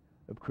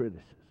of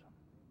criticism.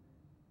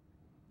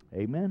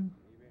 Amen?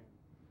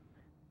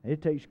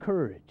 It takes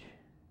courage.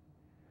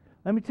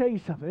 Let me tell you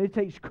something. It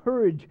takes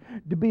courage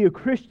to be a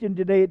Christian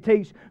today. It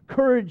takes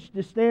courage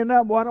to stand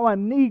up. Why do I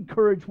need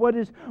courage? What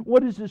is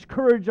this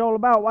courage all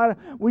about?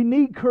 We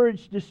need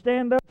courage to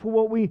stand up for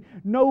what we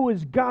know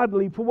is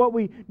godly, for what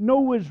we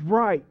know is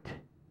right.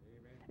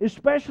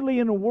 especially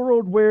in a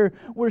world where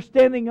we're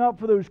standing up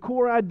for those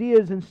core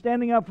ideas and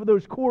standing up for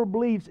those core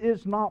beliefs,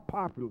 is not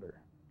popular.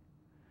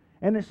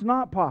 And it's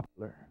not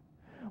popular.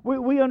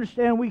 We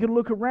understand, we can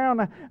look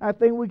around. I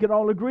think we can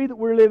all agree that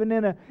we're living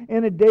in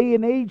a day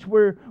and age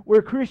where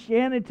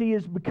Christianity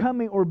is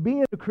becoming, or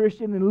being a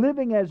Christian and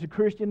living as a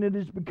Christian, it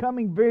is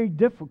becoming very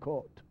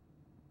difficult.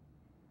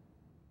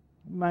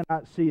 You might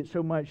not see it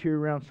so much here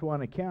around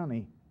Suwannee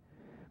County.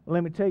 But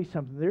let me tell you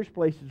something. There's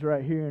places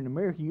right here in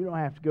America, you don't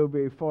have to go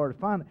very far to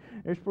find it.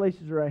 There's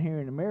places right here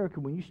in America,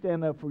 when you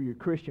stand up for your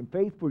Christian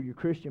faith, for your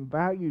Christian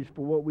values,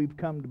 for what we've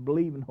come to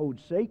believe and hold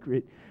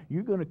sacred,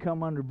 you're going to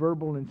come under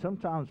verbal and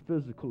sometimes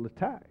physical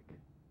attack.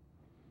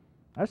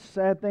 That's a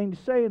sad thing to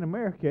say in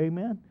America,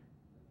 amen?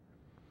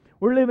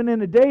 We're living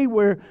in a day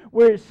where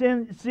it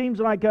seems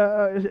like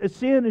a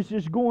sin is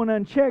just going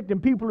unchecked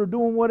and people are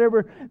doing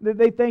whatever that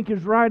they think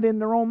is right in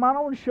their own mind.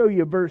 I want to show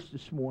you a verse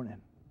this morning.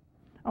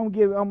 I'll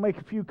make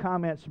a few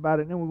comments about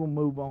it and then we're going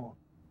to move on.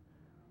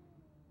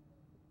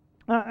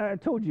 I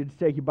told you to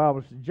take your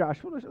Bibles to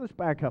Joshua. Let's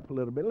back up a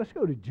little bit. Let's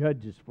go to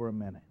Judges for a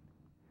minute.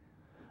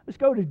 Let's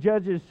go to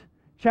Judges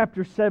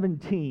chapter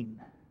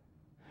 17.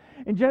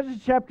 In Judges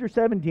chapter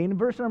 17, in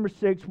verse number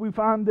 6, we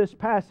find this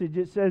passage.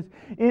 It says,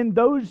 "In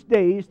those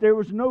days there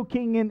was no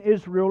king in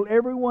Israel.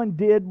 Everyone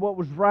did what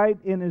was right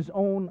in his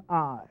own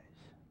eyes."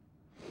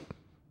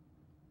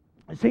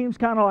 It seems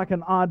kind of like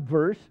an odd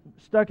verse,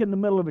 stuck in the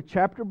middle of a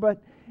chapter, but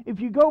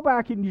if you go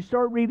back and you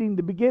start reading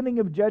the beginning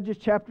of Judges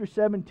chapter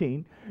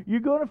 17,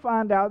 you're going to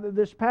find out that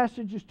this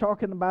passage is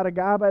talking about a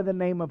guy by the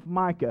name of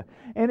Micah.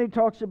 And it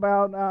talks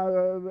about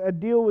a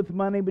deal with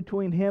money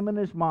between him and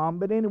his mom.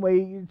 But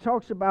anyway, it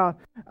talks about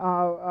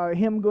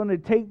him going to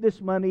take this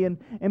money and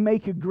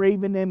make a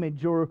graven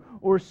image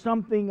or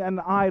something, an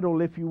idol,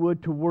 if you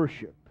would, to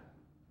worship.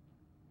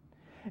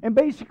 And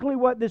basically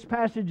what this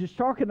passage is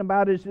talking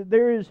about is that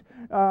there is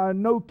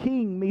no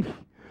king,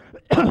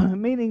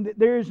 meaning that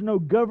there is no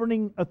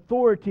governing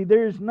authority.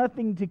 There is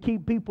nothing to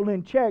keep people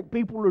in check.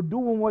 People are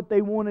doing what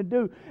they want to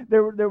do.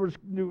 There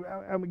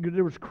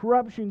was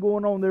corruption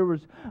going on. There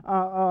was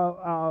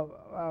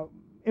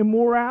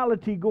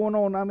immorality going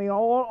on. I mean,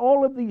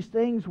 all of these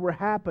things were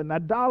happening.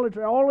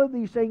 Idolatry, all of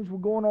these things were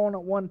going on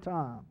at one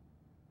time.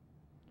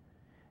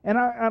 And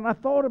I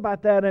thought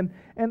about that, and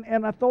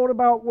I thought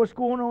about what's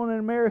going on in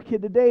America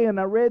today, and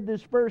I read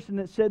this verse, and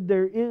it said,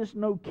 there is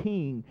no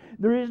king.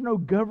 There is no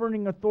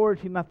governing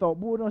authority. And I thought,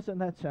 boy, doesn't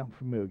that sound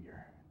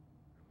familiar?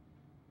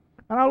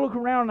 And I look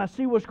around, and I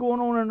see what's going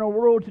on in our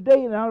world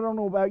today, and I don't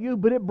know about you,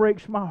 but it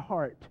breaks my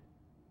heart.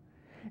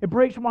 It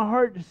breaks my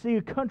heart to see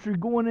a country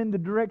going in the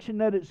direction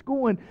that it's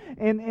going,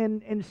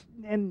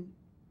 and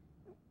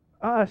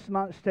us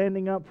not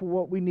standing up for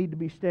what we need to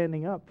be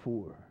standing up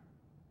for.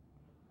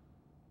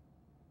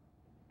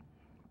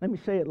 Let me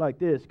say it like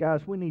this,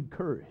 guys. We need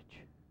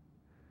courage.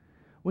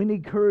 We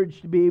need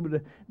courage to be able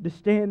to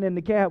stand in the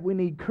gap. We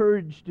need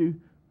courage to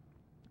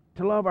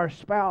love our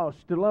spouse,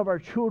 to love our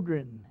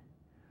children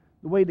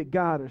the way that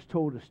God has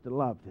told us to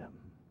love them.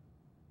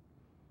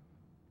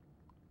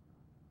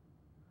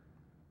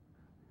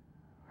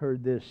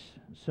 Heard this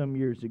some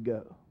years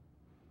ago.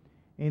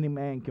 Any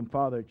man can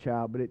father a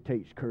child, but it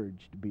takes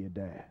courage to be a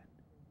dad.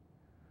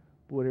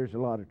 Boy, there's a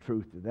lot of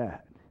truth to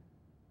that.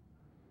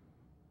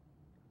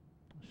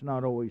 It's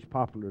not always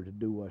popular to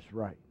do what's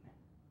right.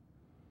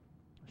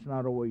 It's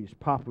not always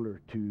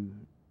popular to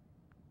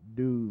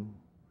do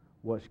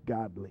what's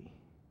godly.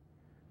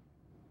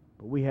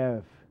 But we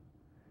have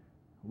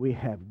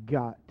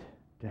got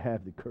to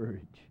have the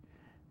courage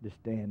to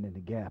stand in the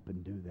gap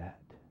and do that.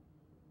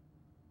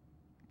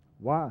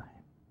 Why?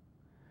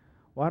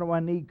 Why do I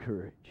need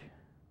courage?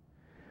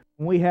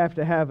 We have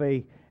to have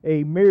a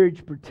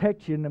marriage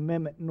protection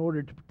amendment in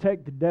order to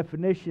protect the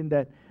definition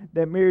that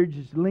marriage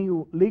is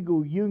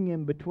legal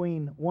union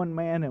between one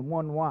man and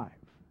one wife.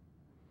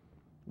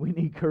 We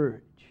need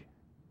courage.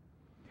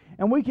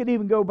 And we could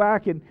even go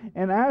back and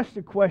ask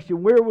the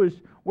question, where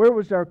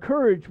was our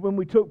courage when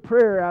we took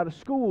prayer out of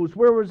schools?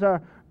 Where was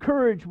our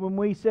courage when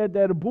we said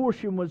that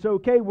abortion was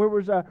okay? Where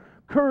was our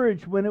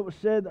courage when it was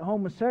said that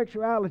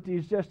homosexuality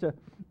is just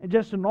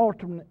an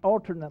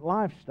alternate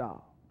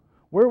lifestyle?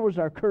 Where was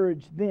our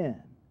courage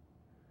then?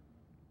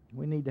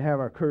 We need to have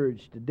our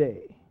courage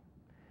today.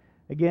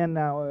 Again,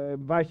 now I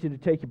invite you to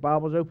take your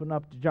Bibles, open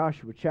up to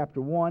Joshua chapter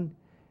 1,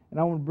 and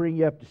I want to bring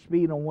you up to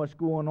speed on what's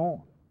going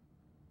on.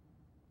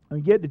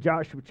 When you get to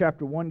Joshua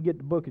chapter 1, get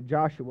the book of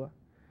Joshua.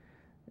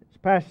 This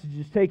passage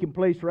is taking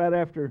place right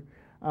after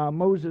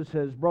Moses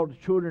has brought the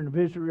children of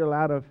Israel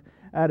out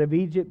of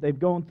Egypt. They've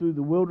gone through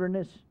the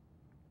wilderness.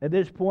 At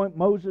this point,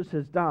 Moses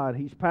has died.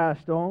 He's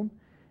passed on.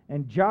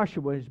 And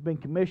Joshua has been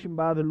commissioned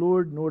by the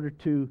Lord in order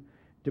to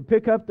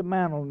pick up the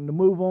mantle and to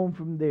move on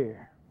from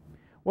there.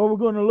 What we're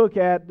going to look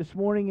at this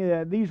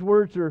morning, these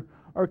words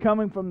are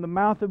coming from the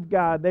mouth of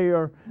God. They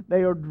are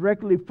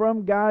directly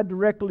from God,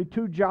 directly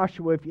to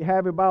Joshua. If you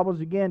have your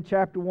Bibles again,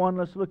 chapter 1,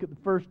 let's look at the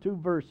first two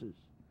verses.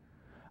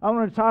 I'm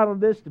going to title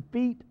this, The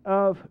Feet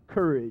of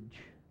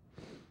Courage.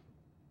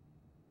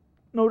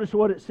 Notice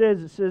what it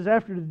says. It says,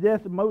 after the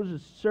death of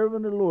Moses,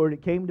 servant of the Lord,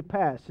 it came to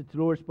pass that the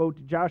Lord spoke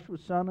to Joshua,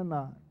 son of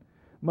Nun,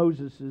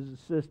 Moses'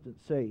 assistant,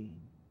 saying,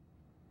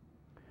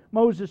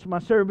 Moses, my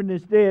servant,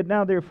 is dead.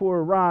 Now therefore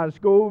arise,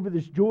 go over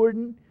this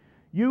Jordan,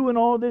 you and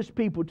all this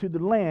people, to the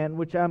land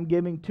which I'm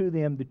giving to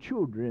them, the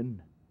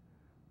children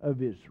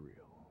of Israel.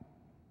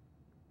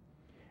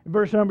 In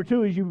verse number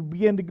 2, as you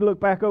begin to look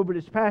back over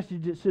this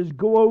passage, it says,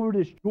 go over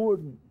this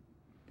Jordan.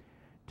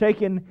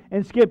 Taken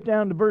and skip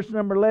down to verse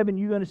number 11,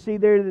 you're going to see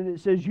there that it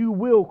says, you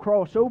will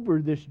cross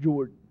over this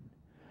Jordan.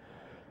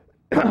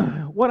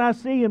 What I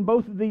see in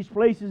both of these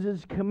places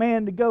is a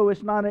command to go.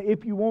 It's not a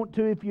if you want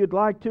to, if you'd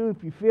like to,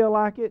 if you feel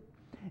like it.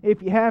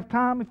 If you have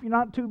time, if you're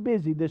not too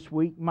busy this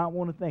week, you might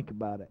want to think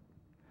about it.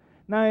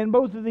 Now, in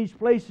both of these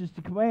places,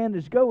 the command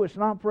is go. It's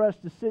not for us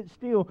to sit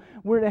still.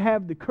 We're to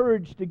have the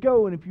courage to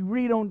go. And if you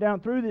read on down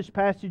through this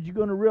passage, you're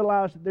going to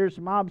realize that there's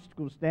some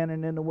obstacles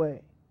standing in the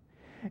way.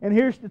 And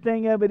here's the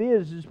thing of it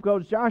is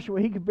because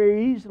Joshua, he could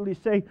very easily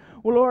say,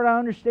 well, Lord, I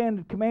understand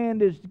the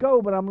command is to go,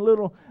 but I'm a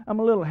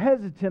little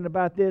hesitant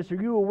about this.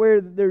 Are you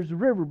aware that there's a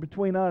river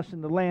between us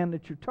and the land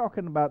that you're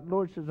talking about? The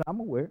Lord says,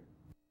 I'm aware.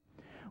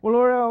 Well,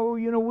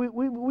 Lord,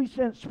 we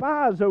sent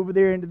spies over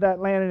there into that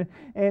land,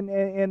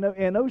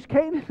 and those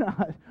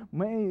Canaanites,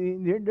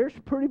 man, there's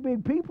pretty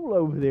big people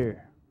over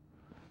there.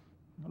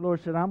 The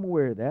Lord said, I'm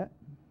aware of that.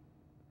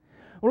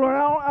 Well, Lord,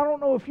 I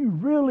don't know if you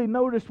really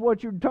noticed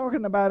what you're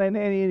talking about, and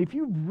if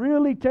you've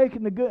really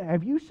taken the good.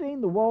 Have you seen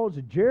the walls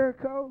of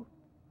Jericho?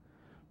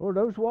 Lord,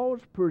 those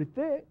walls are pretty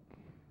thick.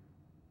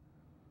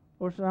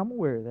 Lord said, I'm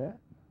aware of that.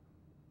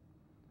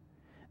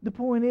 The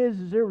point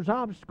is there was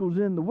obstacles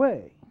in the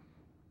way.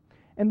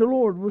 And the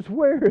Lord was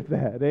aware of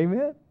that.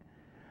 Amen?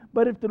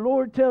 But if the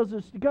Lord tells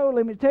us to go,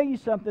 let me tell you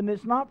something.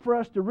 It's not for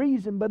us to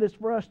reason, but it's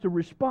for us to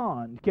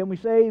respond. Can we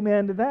say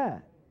amen to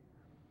that?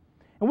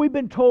 And we've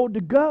been told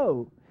to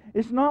go.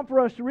 It's not for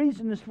us to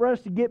reason. It's for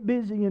us to get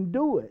busy and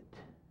do it.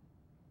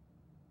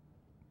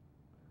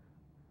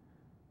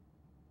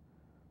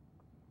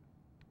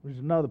 There's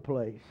another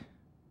place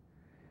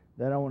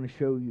that I want to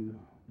show you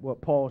what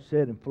Paul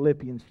said in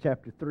Philippians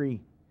chapter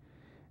 3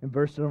 and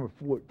verse number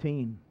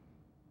 14.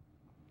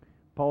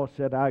 Paul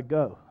said, I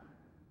go.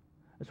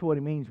 That's what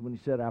he means when he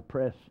said, I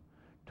press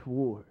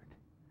toward.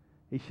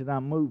 He said,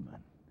 I'm moving.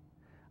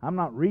 I'm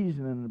not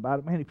reasoning about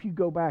it. Man, if you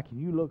go back and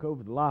you look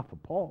over the life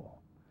of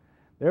Paul,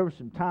 there were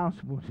some times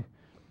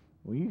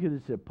when you could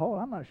have said, Paul,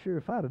 I'm not sure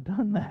if I'd have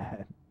done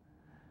that.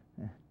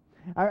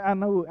 I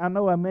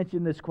know I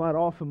mention this quite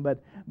often,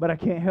 but I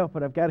can't help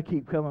it. I've got to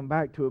keep coming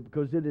back to it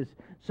because it is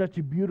such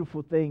a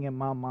beautiful thing in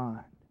my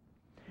mind.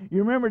 You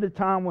remember the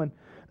time when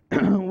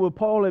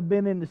Paul had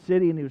been in the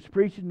city and he was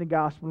preaching the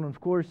gospel, and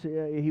of course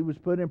he was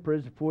put in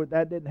prison for it.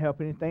 That didn't help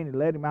anything. They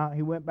let him out.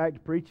 He went back to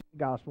preaching the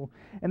gospel,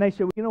 and they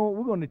said, well, you know what,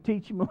 we're going to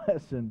teach him a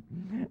lesson,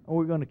 and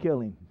we're going to kill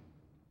him.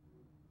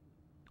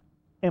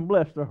 And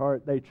bless their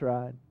heart, they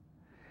tried.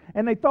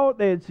 And they thought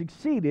they had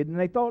succeeded, and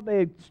they thought they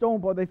had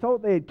stoned Paul. They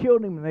thought they had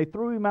killed him, and they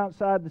threw him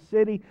outside the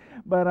city.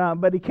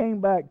 But he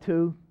came back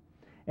too,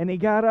 and he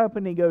got up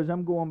and he goes,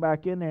 "I'm going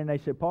back in there." And they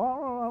said,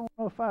 "Paul, I don't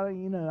know if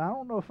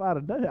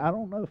I'd do it. I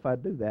don't know if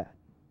I'd do that."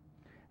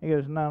 He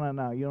goes,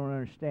 "No, you don't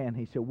understand."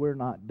 He said, "We're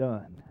not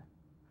done."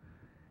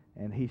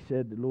 And he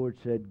said, "The Lord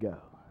said go."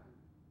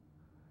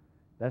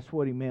 That's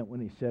what he meant when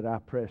he said, "I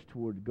press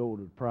toward the goal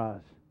of the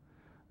prize,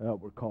 the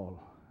upward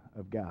call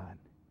of God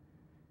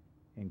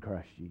in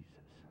Christ Jesus."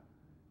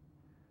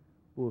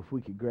 Well, if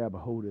we could grab a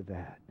hold of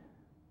that,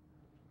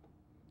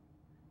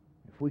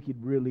 if we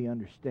could really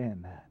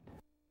understand that.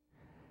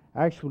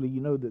 Actually, you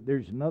know that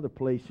there's another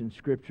place in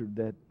Scripture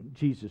that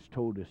Jesus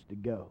told us to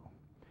go.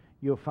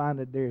 You'll find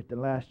it there at the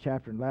last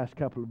chapter and last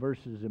couple of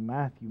verses in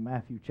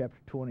Matthew chapter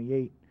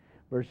 28,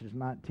 verses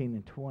 19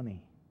 and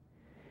 20.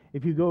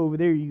 If you go over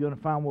there, you're going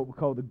to find what we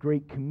call the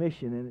Great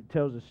Commission, and it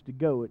tells us to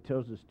go. It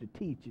tells us to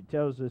teach. It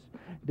tells us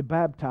to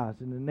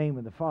baptize in the name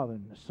of the Father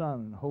and the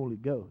Son and the Holy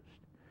Ghost.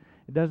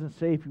 It doesn't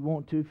say if you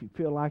want to, if you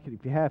feel like it,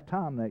 if you have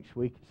time next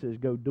week. It says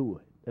go do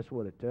it. That's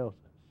what it tells us.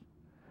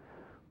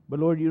 But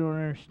Lord, you don't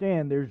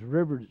understand. There's a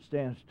river that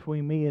stands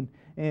between me and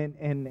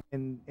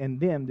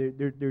them.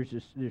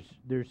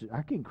 There's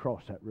I can't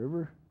cross that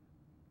river.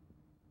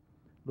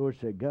 Lord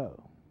said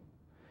go.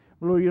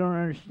 Lord, you don't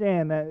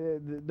understand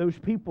that those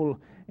people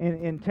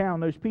in town,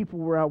 those people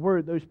where I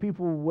work, those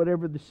people,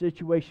 whatever the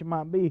situation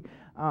might be,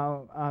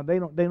 they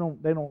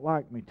don't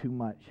like me too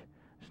much.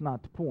 It's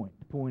not the point.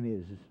 The point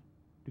is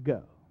to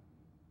go.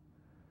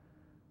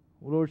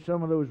 Well, Lord,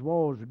 some of those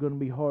walls are going to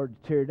be hard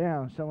to tear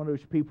down. Some of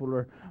those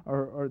people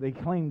are they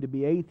claim to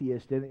be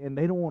atheists, and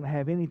they don't want to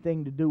have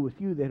anything to do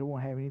with you. They don't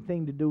want to have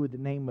anything to do with the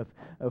name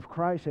of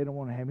Christ. They don't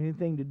want to have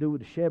anything to do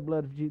with the shed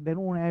blood of Jesus. They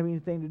don't want to have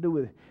anything to do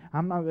with it.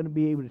 I'm not going to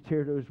be able to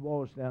tear those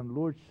walls down. The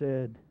Lord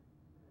said,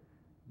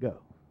 go.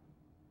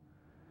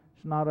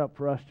 It's not up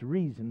for us to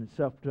reason. It's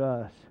up to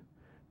us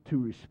to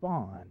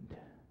respond.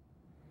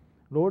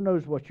 The Lord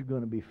knows what you're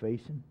going to be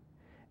facing,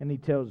 and He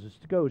tells us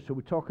to go. So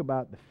we talk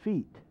about the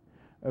feet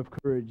of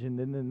courage, and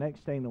then the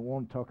next thing I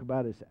want to talk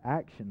about is the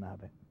action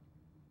of it.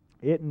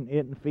 It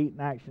and feet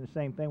and action, the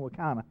same thing. Well,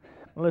 kind of.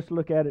 Well, let's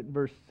look at it in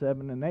verse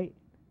 7 and 8.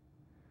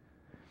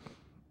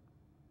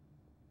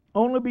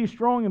 Only be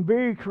strong and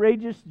very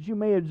courageous, that you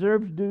may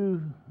observe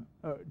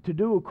to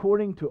do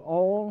according to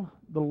all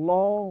the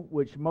law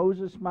which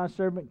Moses my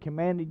servant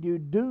commanded you.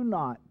 Do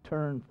not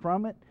turn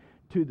from it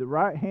to the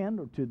right hand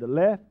or to the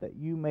left, that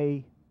you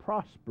may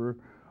prosper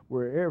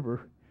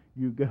wherever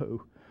you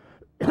go.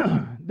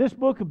 This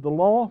book of the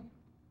law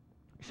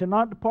shall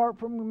not depart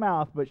from your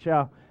mouth, but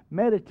shall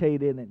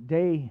meditate in it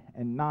day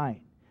and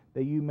night,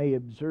 that you may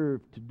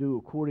observe to do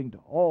according to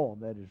all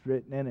that is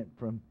written in it.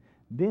 From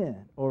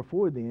then, or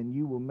for then,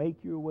 you will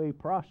make your way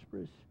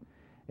prosperous,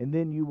 and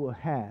then you will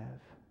have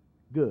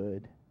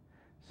good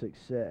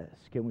success.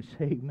 Can we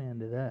say amen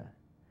to that?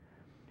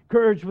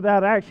 Courage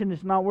without action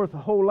is not worth a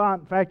whole lot.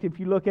 In fact, if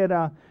you look at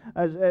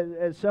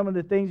some of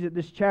the things that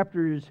this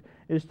chapter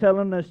is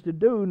telling us to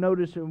do,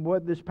 notice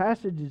what this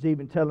passage is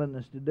even telling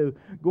us to do.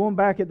 Going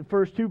back at the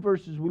first two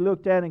verses we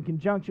looked at in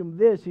conjunction with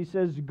this, he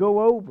says to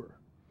go over.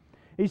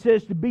 He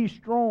says to be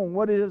strong.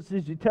 What is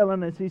he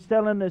telling us? He's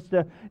telling us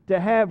to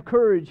have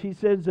courage. He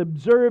says,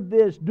 observe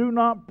this. Do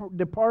not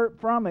depart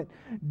from it.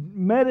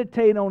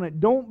 Meditate on it.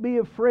 Don't be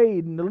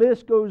afraid. And the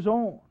list goes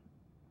on.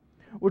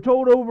 We're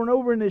told over and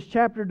over in this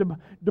chapter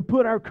to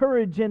put our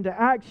courage into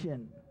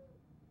action.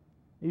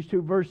 These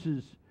two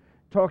verses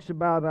talks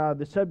about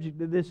the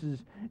subject of this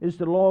is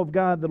the law of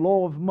God, the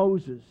law of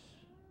Moses.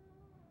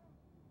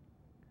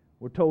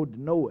 We're told to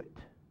know it.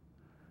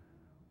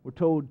 We're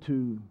told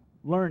to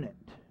learn it.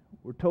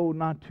 We're told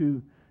not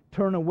to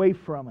turn away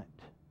from it.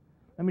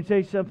 Let me tell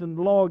you something.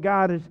 The law of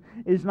God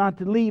is not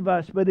to leave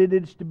us, but it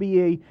is to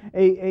be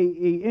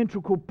a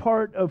integral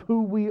part of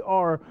who we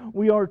are.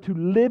 We are to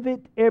live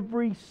it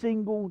every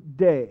single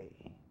day,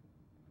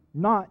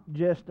 not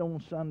just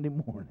on Sunday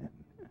morning.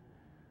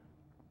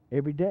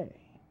 Every day,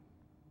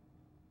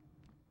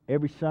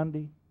 every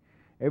Sunday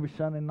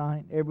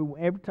night,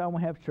 every time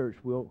we have church,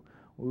 we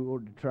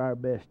will try our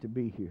best to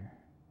be here.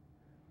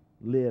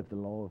 Live the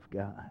law of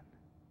God.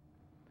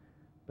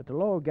 But the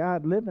law of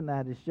God, living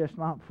that, is just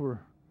not for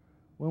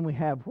when we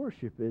have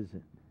worship, is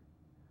it?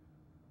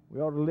 We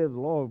ought to live the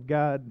law of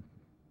God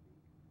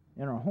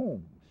in our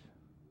homes.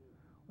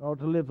 We ought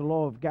to live the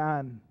law of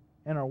God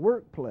in our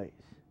workplace.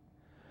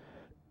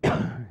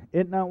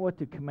 Isn't that what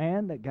the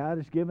command that God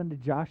has given to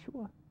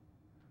Joshua?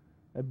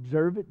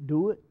 Observe it,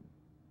 do it,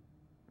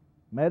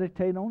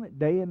 meditate on it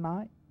day and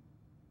night.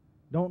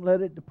 Don't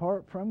let it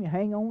depart from you.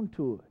 Hang on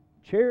to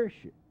it. Cherish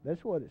it.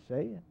 That's what it's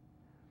saying.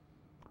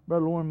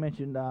 Brother Lawhon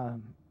mentioned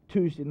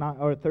Tuesday night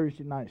or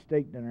Thursday night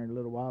steak dinner a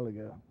little while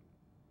ago.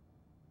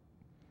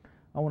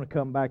 I want to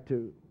come back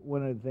to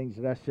one of the things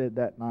that I said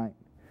that night.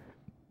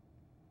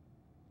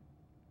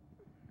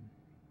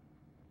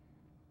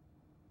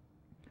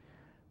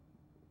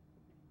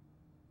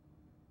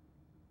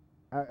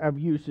 I've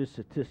used this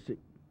statistic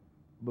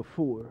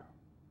before.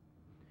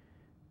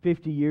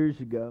 50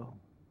 years ago,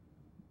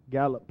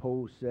 Gallup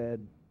poll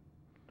said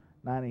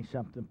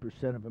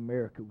 90-something% of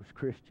America was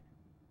Christian.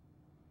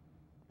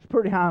 It's a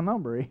pretty high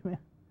number, amen?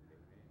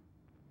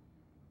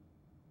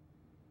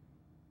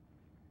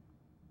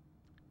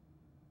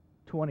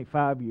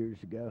 "25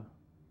 years ago,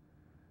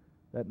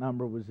 that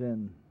number was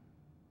in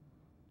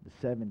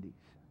the 70s.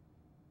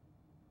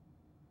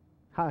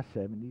 High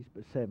 70s,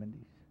 but 70s.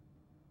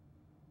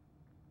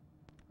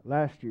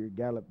 Last year,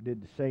 Gallup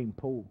did the same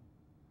poll.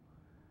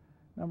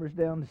 Number's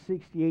down to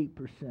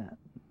 68%.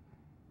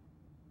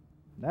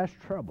 That's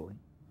troubling.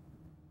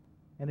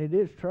 And it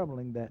is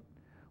troubling that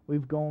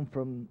we've gone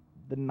from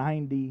the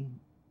 90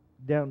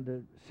 down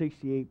to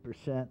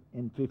 68%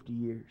 in 50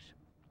 years.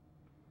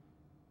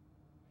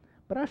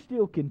 But I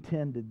still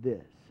contended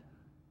this.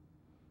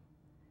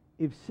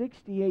 If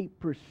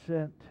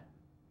 68%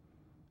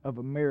 of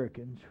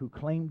Americans who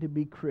claim to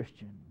be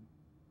Christian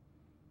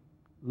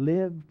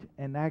lived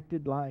and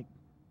acted like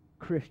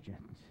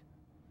Christians,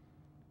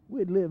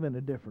 we'd live in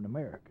a different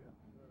America.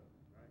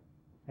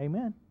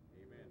 Amen?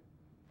 Amen.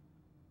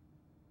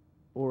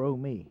 Or oh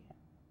me.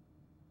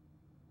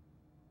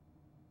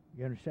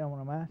 You understand what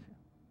I'm asking?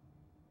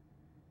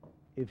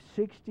 If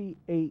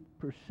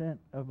 68%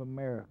 of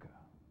America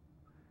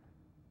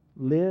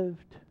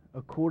lived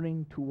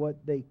according to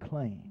what they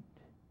claimed,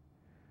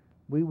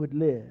 we would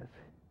live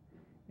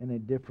in a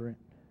different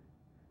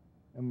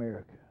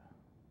America.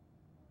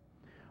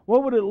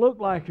 What would it look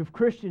like if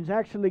Christians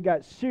actually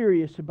got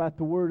serious about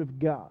the Word of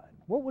God?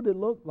 What would it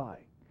look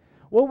like?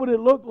 What would it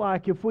look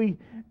like if we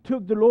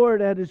took the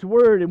Lord at His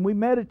Word and we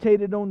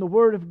meditated on the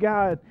Word of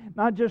God,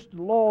 not just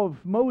the law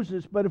of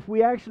Moses, but if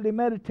we actually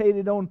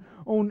meditated on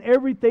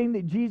everything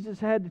that Jesus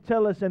had to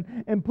tell us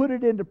and put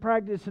it into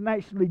practice and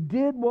actually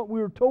did what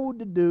we were told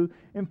to do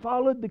and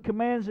followed the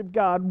commands of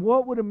God,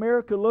 what would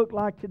America look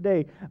like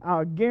today?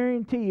 I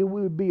guarantee you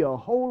we would be a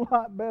whole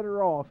lot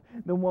better off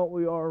than what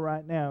we are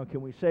right now.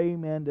 Can we say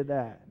amen to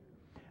that?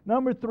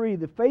 Number 3,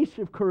 the face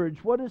of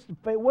courage. What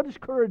does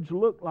courage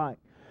look like?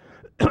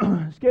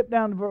 Skip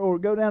down to, or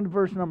go down to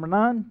verse number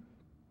 9.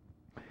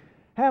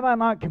 Have I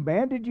not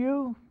commanded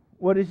you?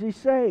 What does he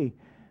say?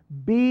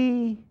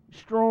 Be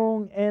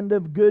strong and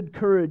of good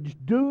courage.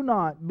 Do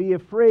not be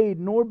afraid,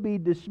 nor be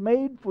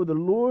dismayed, for the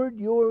Lord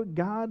your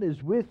God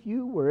is with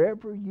you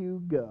wherever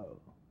you go.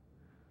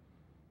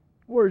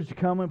 Words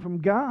coming from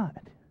God.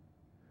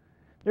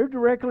 They're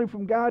directly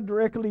from God,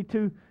 directly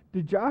to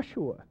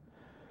Joshua.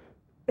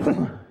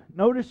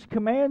 Notice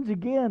commands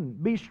again.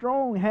 Be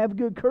strong, have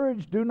good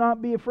courage, do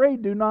not be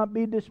afraid, do not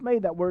be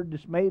dismayed. That word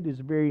dismayed is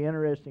a very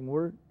interesting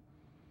word.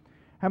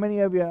 How many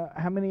of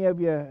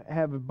you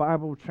have a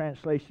Bible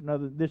translation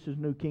other? This is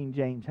New King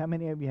James. How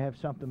many of you have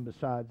something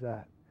besides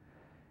that?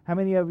 How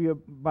many of your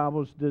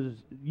Bibles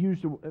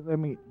use the, let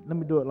me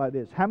do it like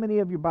this. How many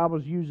of your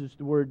Bibles uses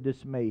the word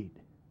dismayed?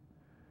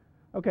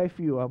 Okay, a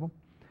few of them.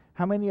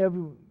 How many of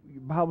your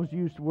Bibles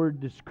use the word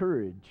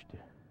discouraged?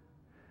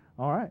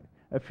 All right,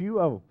 a few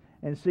of them.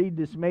 And see,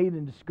 dismayed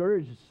and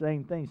discouraged is the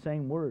same thing,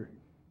 same word.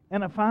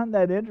 And I find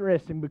that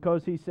interesting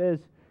because he says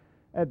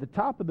at the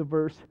top of the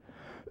verse,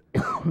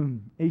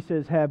 he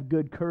says, have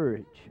good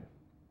courage.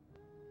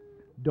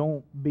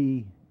 Don't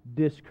be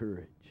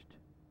discouraged.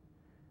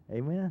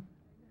 Amen?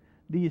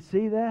 Do you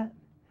see that?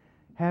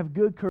 Have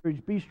good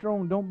courage. Be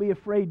strong. Don't be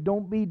afraid.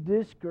 Don't be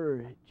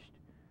discouraged.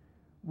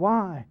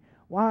 Why?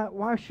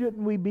 Why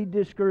shouldn't we be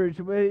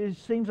discouraged? It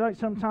seems like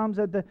sometimes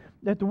that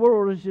the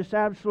world is just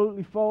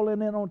absolutely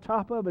falling in on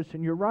top of us,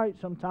 and you're right,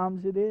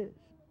 sometimes it is.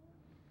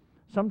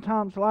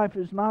 Sometimes life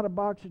is not a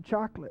box of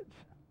chocolates.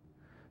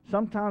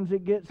 Sometimes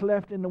it gets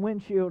left in the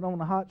windshield on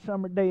a hot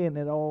summer day and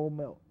it all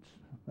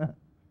melts.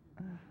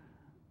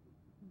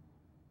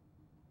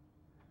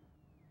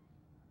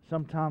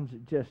 Sometimes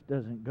it just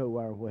doesn't go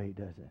our way,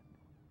 does it?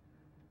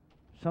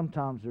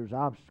 Sometimes there's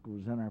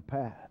obstacles in our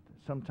path.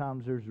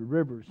 Sometimes there's a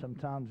river.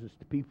 Sometimes it's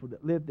the people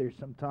that live there.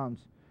 Sometimes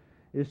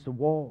it's the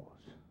walls.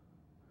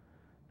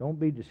 Don't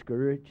be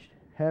discouraged.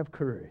 Have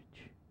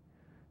courage.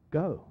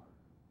 Go.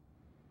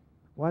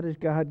 Why does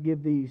God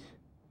give these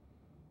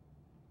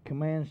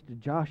commands to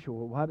Joshua?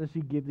 Why does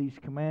He give these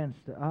commands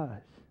to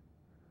us?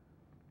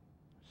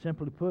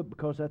 Simply put,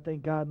 because I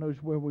think God knows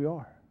where we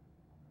are.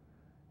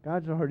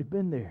 God's already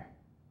been there.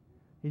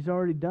 He's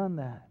already done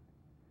that.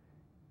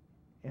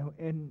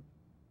 And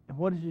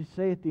what does He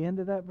say at the end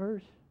of that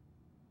verse?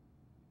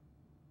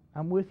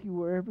 I'm with you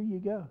wherever you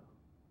go.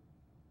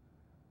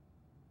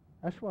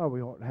 That's why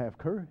we ought to have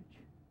courage.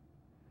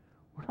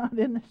 We're not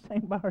in this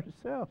thing by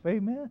ourselves.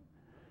 Amen?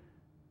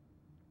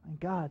 And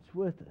God's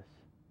with us.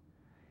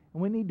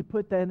 And we need to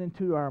put that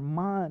into our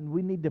mind.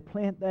 We need to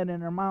plant that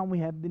in our mind. We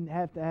have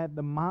to have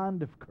the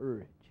mind of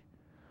courage.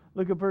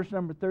 Look at verse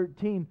number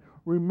 13.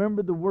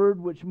 Remember the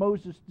word which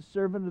Moses, the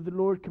servant of the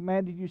Lord,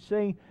 commanded you,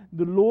 saying,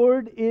 the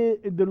Lord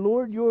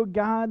your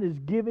God is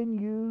giving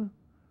you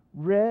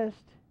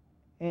rest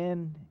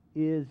and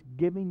is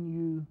giving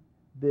you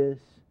this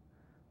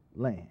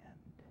land.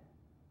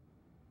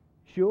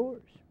 It's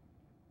yours.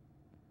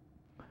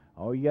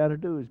 All you got to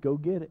do is go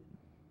get it.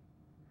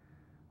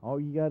 All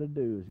you got to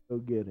do is go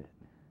get it.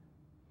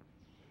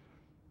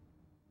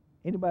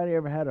 Anybody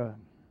ever had a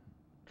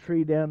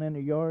tree down in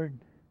the yard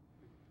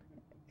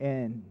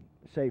and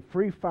say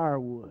free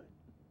firewood?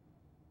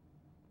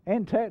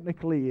 And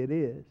technically it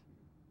is.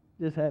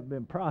 Just hasn't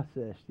been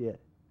processed yet.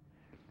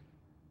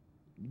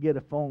 You get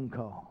a phone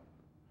call.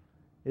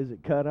 Is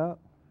it cut up?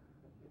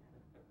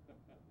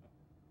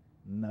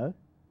 No.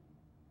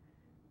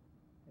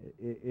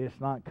 It's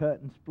not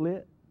cut and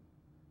split?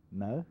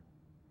 No.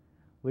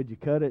 Would you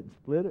cut it and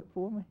split it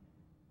for me?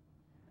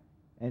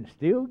 And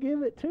still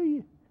give it to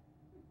you?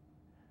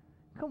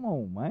 Come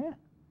on, man.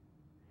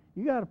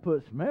 You got to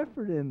put some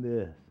effort in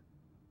this.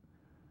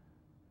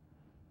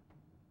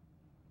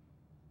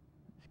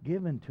 It's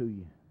given to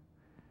you.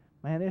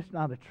 Man, it's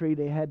not a tree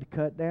they had to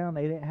cut down.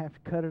 They didn't have to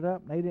cut it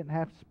up. They didn't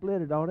have to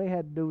split it. All they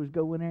had to do was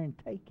go in there and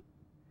take it.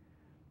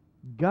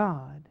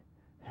 God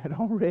had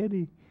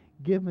already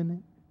given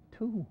it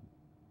to them.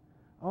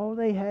 All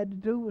they had to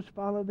do was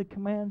follow the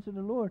commands of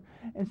the Lord.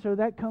 And so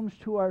that comes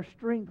to our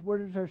strength. Where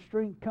does our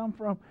strength come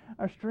from?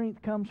 Our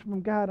strength comes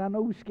from God. I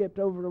know we skipped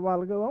over it a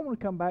while ago. I want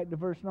to come back to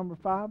verse number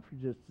 5 for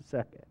just a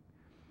second.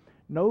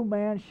 No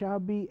man shall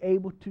be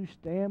able to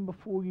stand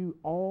before you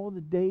all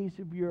the days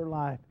of your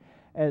life.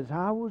 As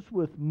I was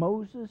with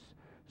Moses,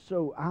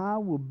 so I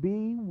will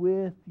be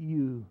with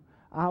you.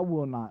 I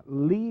will not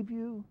leave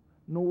you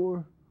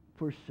nor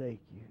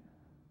forsake you.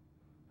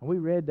 And we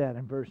read that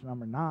in verse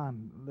number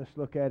 9. Let's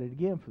look at it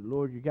again. For the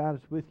Lord your God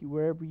is with you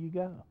wherever you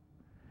go.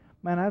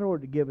 Man, that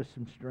ought to give us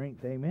some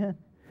strength. Amen.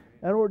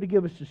 That ought to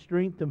give us the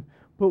strength to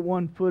put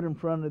one foot in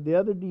front of the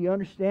other. Do you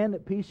understand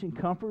that peace and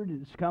comfort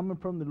is coming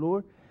from the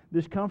Lord?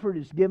 This comfort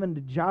is given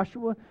to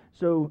Joshua,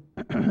 so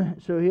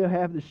he'll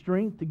have the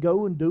strength to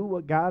go and do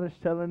what God is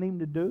telling him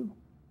to do.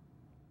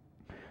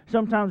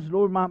 Sometimes the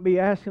Lord might be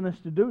asking us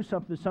to do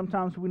something.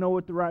 Sometimes we know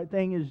what the right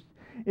thing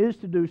is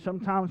to do.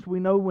 Sometimes we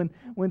know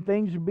when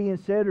things are being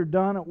said or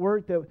done at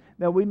work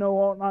that we know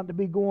ought not to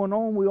be going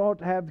on, we ought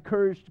to have the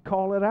courage to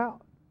call it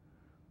out.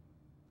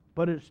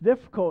 But it's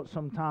difficult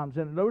sometimes,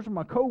 and those are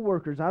my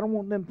co-workers. I don't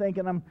want them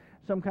thinking I'm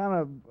some kind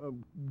of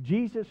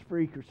Jesus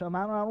freak or something.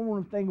 I don't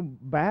want them thinking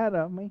bad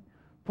of me.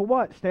 For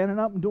what? Standing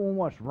up and doing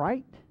what's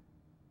right?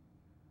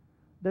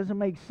 Doesn't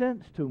make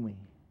sense to me.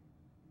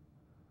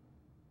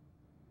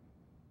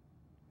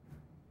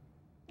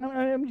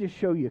 Let me just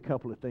show you a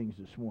couple of things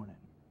this morning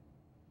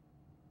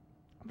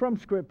from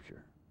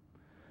Scripture.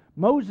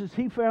 Moses,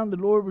 he found the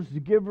Lord was the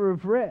giver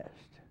of rest.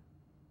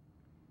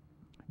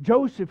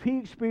 Joseph, he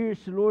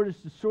experienced the Lord as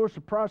the source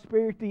of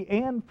prosperity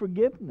and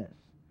forgiveness.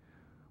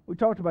 We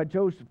talked about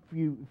Joseph a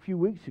few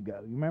weeks ago.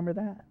 You remember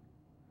that?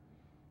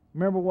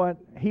 Remember what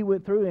he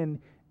went through in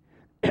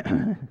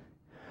the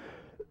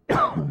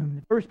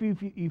first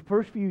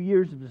few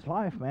years of his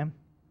life, man.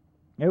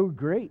 They were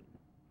great.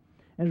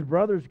 And his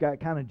brothers got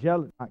kind of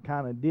jealous,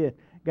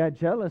 got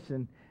jealous,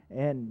 and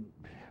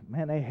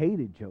man, they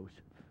hated Joseph.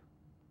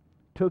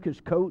 Took his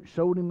coat,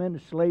 sold him into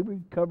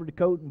slavery, covered the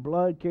coat in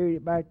blood, carried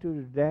it back to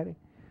his daddy.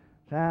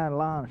 Signed a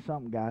line or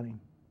something got him.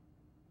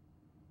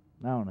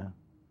 I don't know.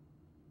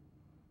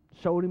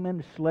 Sold him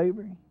into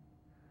slavery.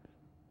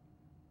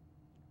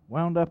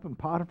 Wound up in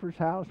Potiphar's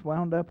house,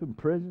 wound up in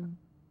prison.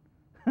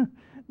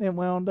 Then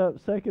wound up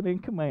second in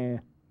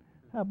command.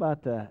 How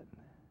about that?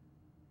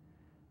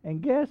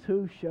 And guess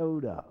who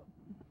showed up?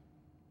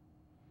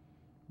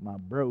 My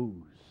bros,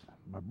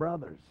 my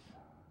brothers.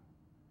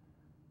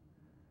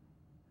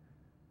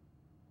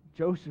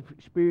 Joseph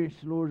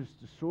experienced the Lord as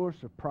the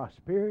source of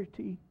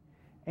prosperity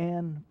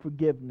and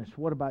forgiveness.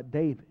 What about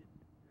David?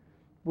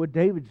 Well,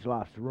 David's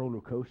life's a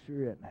roller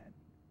coaster, isn't it?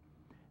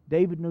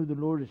 David knew the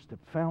Lord as the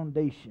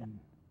foundation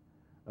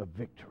of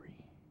victory.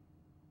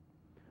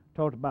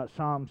 Talked about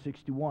Psalm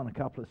 61 a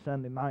couple of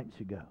Sunday nights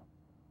ago.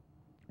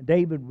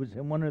 David was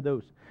in one of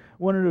those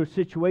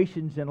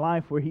situations in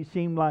life where he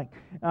seemed like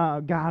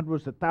God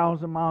was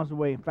 1,000 miles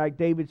away. In fact,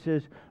 David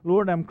says,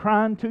 Lord, I'm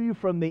crying to you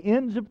from the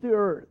ends of the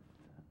earth.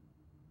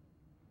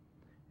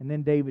 And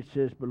then David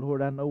says, but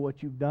Lord, I know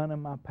what you've done in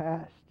my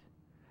past.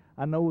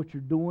 I know what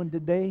you're doing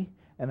today,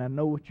 and I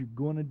know what you're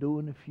going to do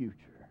in the future.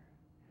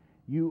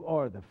 You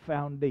are the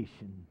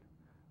foundation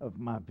of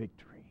my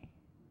victory.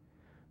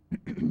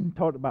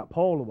 Talked about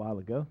Paul a while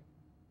ago.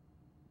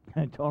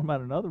 I talked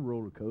about another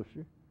roller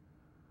coaster.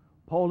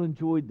 Paul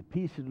enjoyed the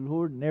peace of the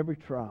Lord in every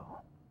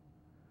trial.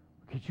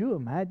 Could you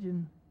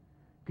imagine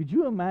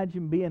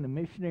being a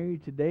missionary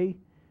today,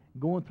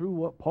 going through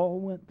what Paul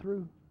went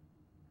through?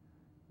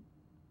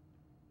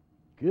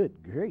 Good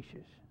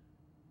gracious.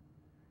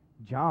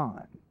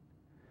 John.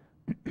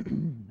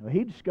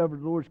 He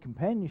discovered the Lord's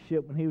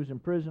companionship when he was in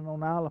prison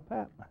on the Isle of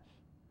Patmos.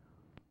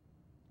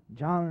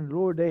 John and the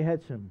Lord, they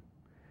had some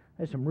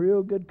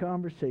real good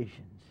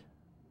conversations.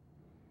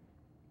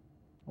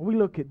 We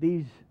look at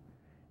these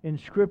in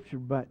Scripture,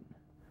 but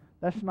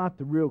that's not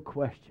the real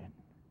question.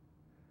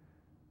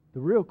 The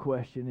real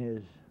question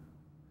is,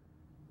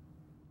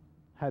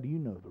 how do you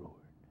know the Lord?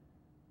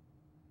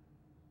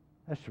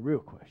 That's the real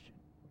question.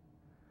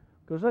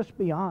 Because let's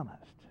be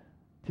honest,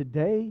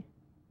 today,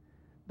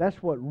 that's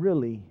what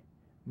really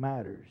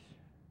matters.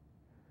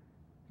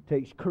 It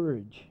takes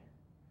courage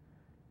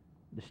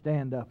to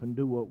stand up and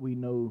do what we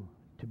know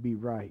to be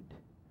right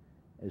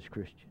as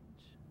Christians.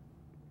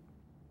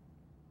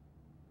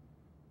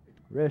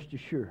 Rest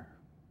assured,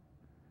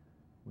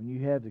 when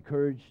you have the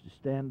courage to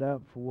stand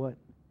up for what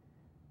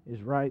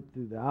is right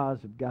through the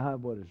eyes of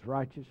God, what is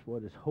righteous,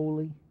 what is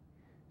holy,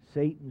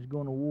 Satan's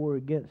going to war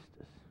against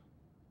us.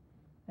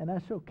 And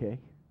that's okay.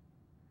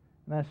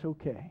 And that's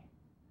okay.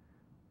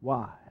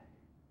 Why?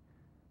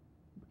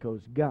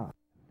 Because God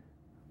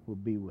will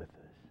be with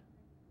us.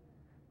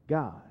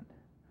 God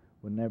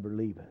will never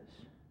leave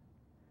us.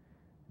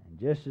 And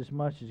just as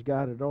much as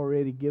God had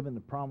already given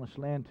the promised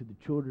land to the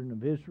children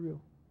of Israel,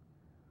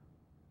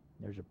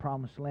 there's a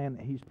promised land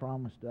that He's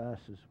promised to us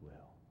as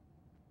well.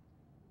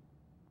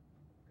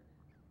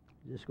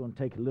 It's just going to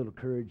take a little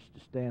courage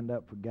to stand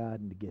up for God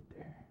and to get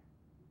there.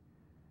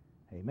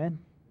 Amen?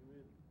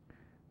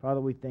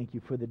 Father, we thank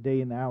you for the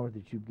day and the hour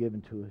that you've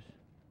given to us.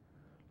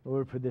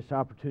 Lord, for this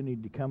opportunity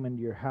to come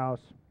into your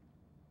house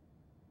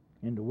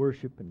and to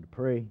worship and to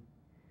pray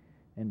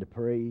and to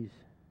praise.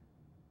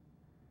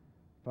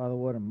 Father,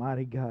 what a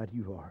mighty God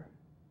you are.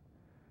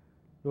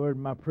 Lord,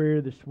 my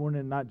prayer this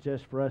morning, not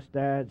just for us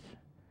dads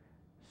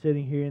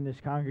sitting here in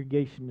this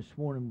congregation this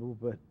morning, Lord,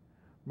 but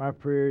my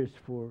prayer is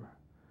for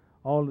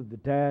all of the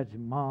dads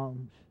and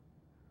moms,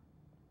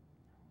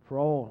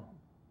 for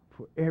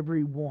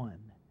everyone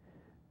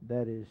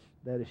that is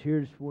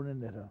here this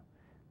morning,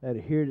 that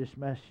hear this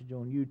message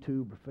on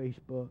YouTube or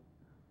Facebook,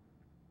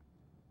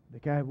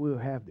 that God will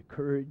have the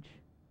courage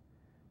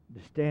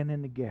to stand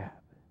in the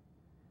gap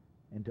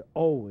and to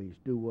always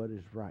do what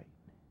is right,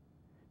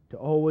 to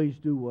always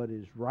do what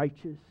is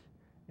righteous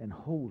and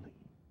holy,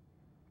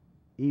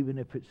 even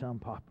if it's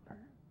unpopular.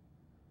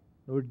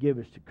 Lord, give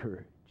us the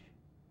courage.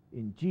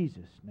 In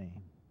Jesus'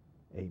 name,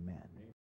 amen.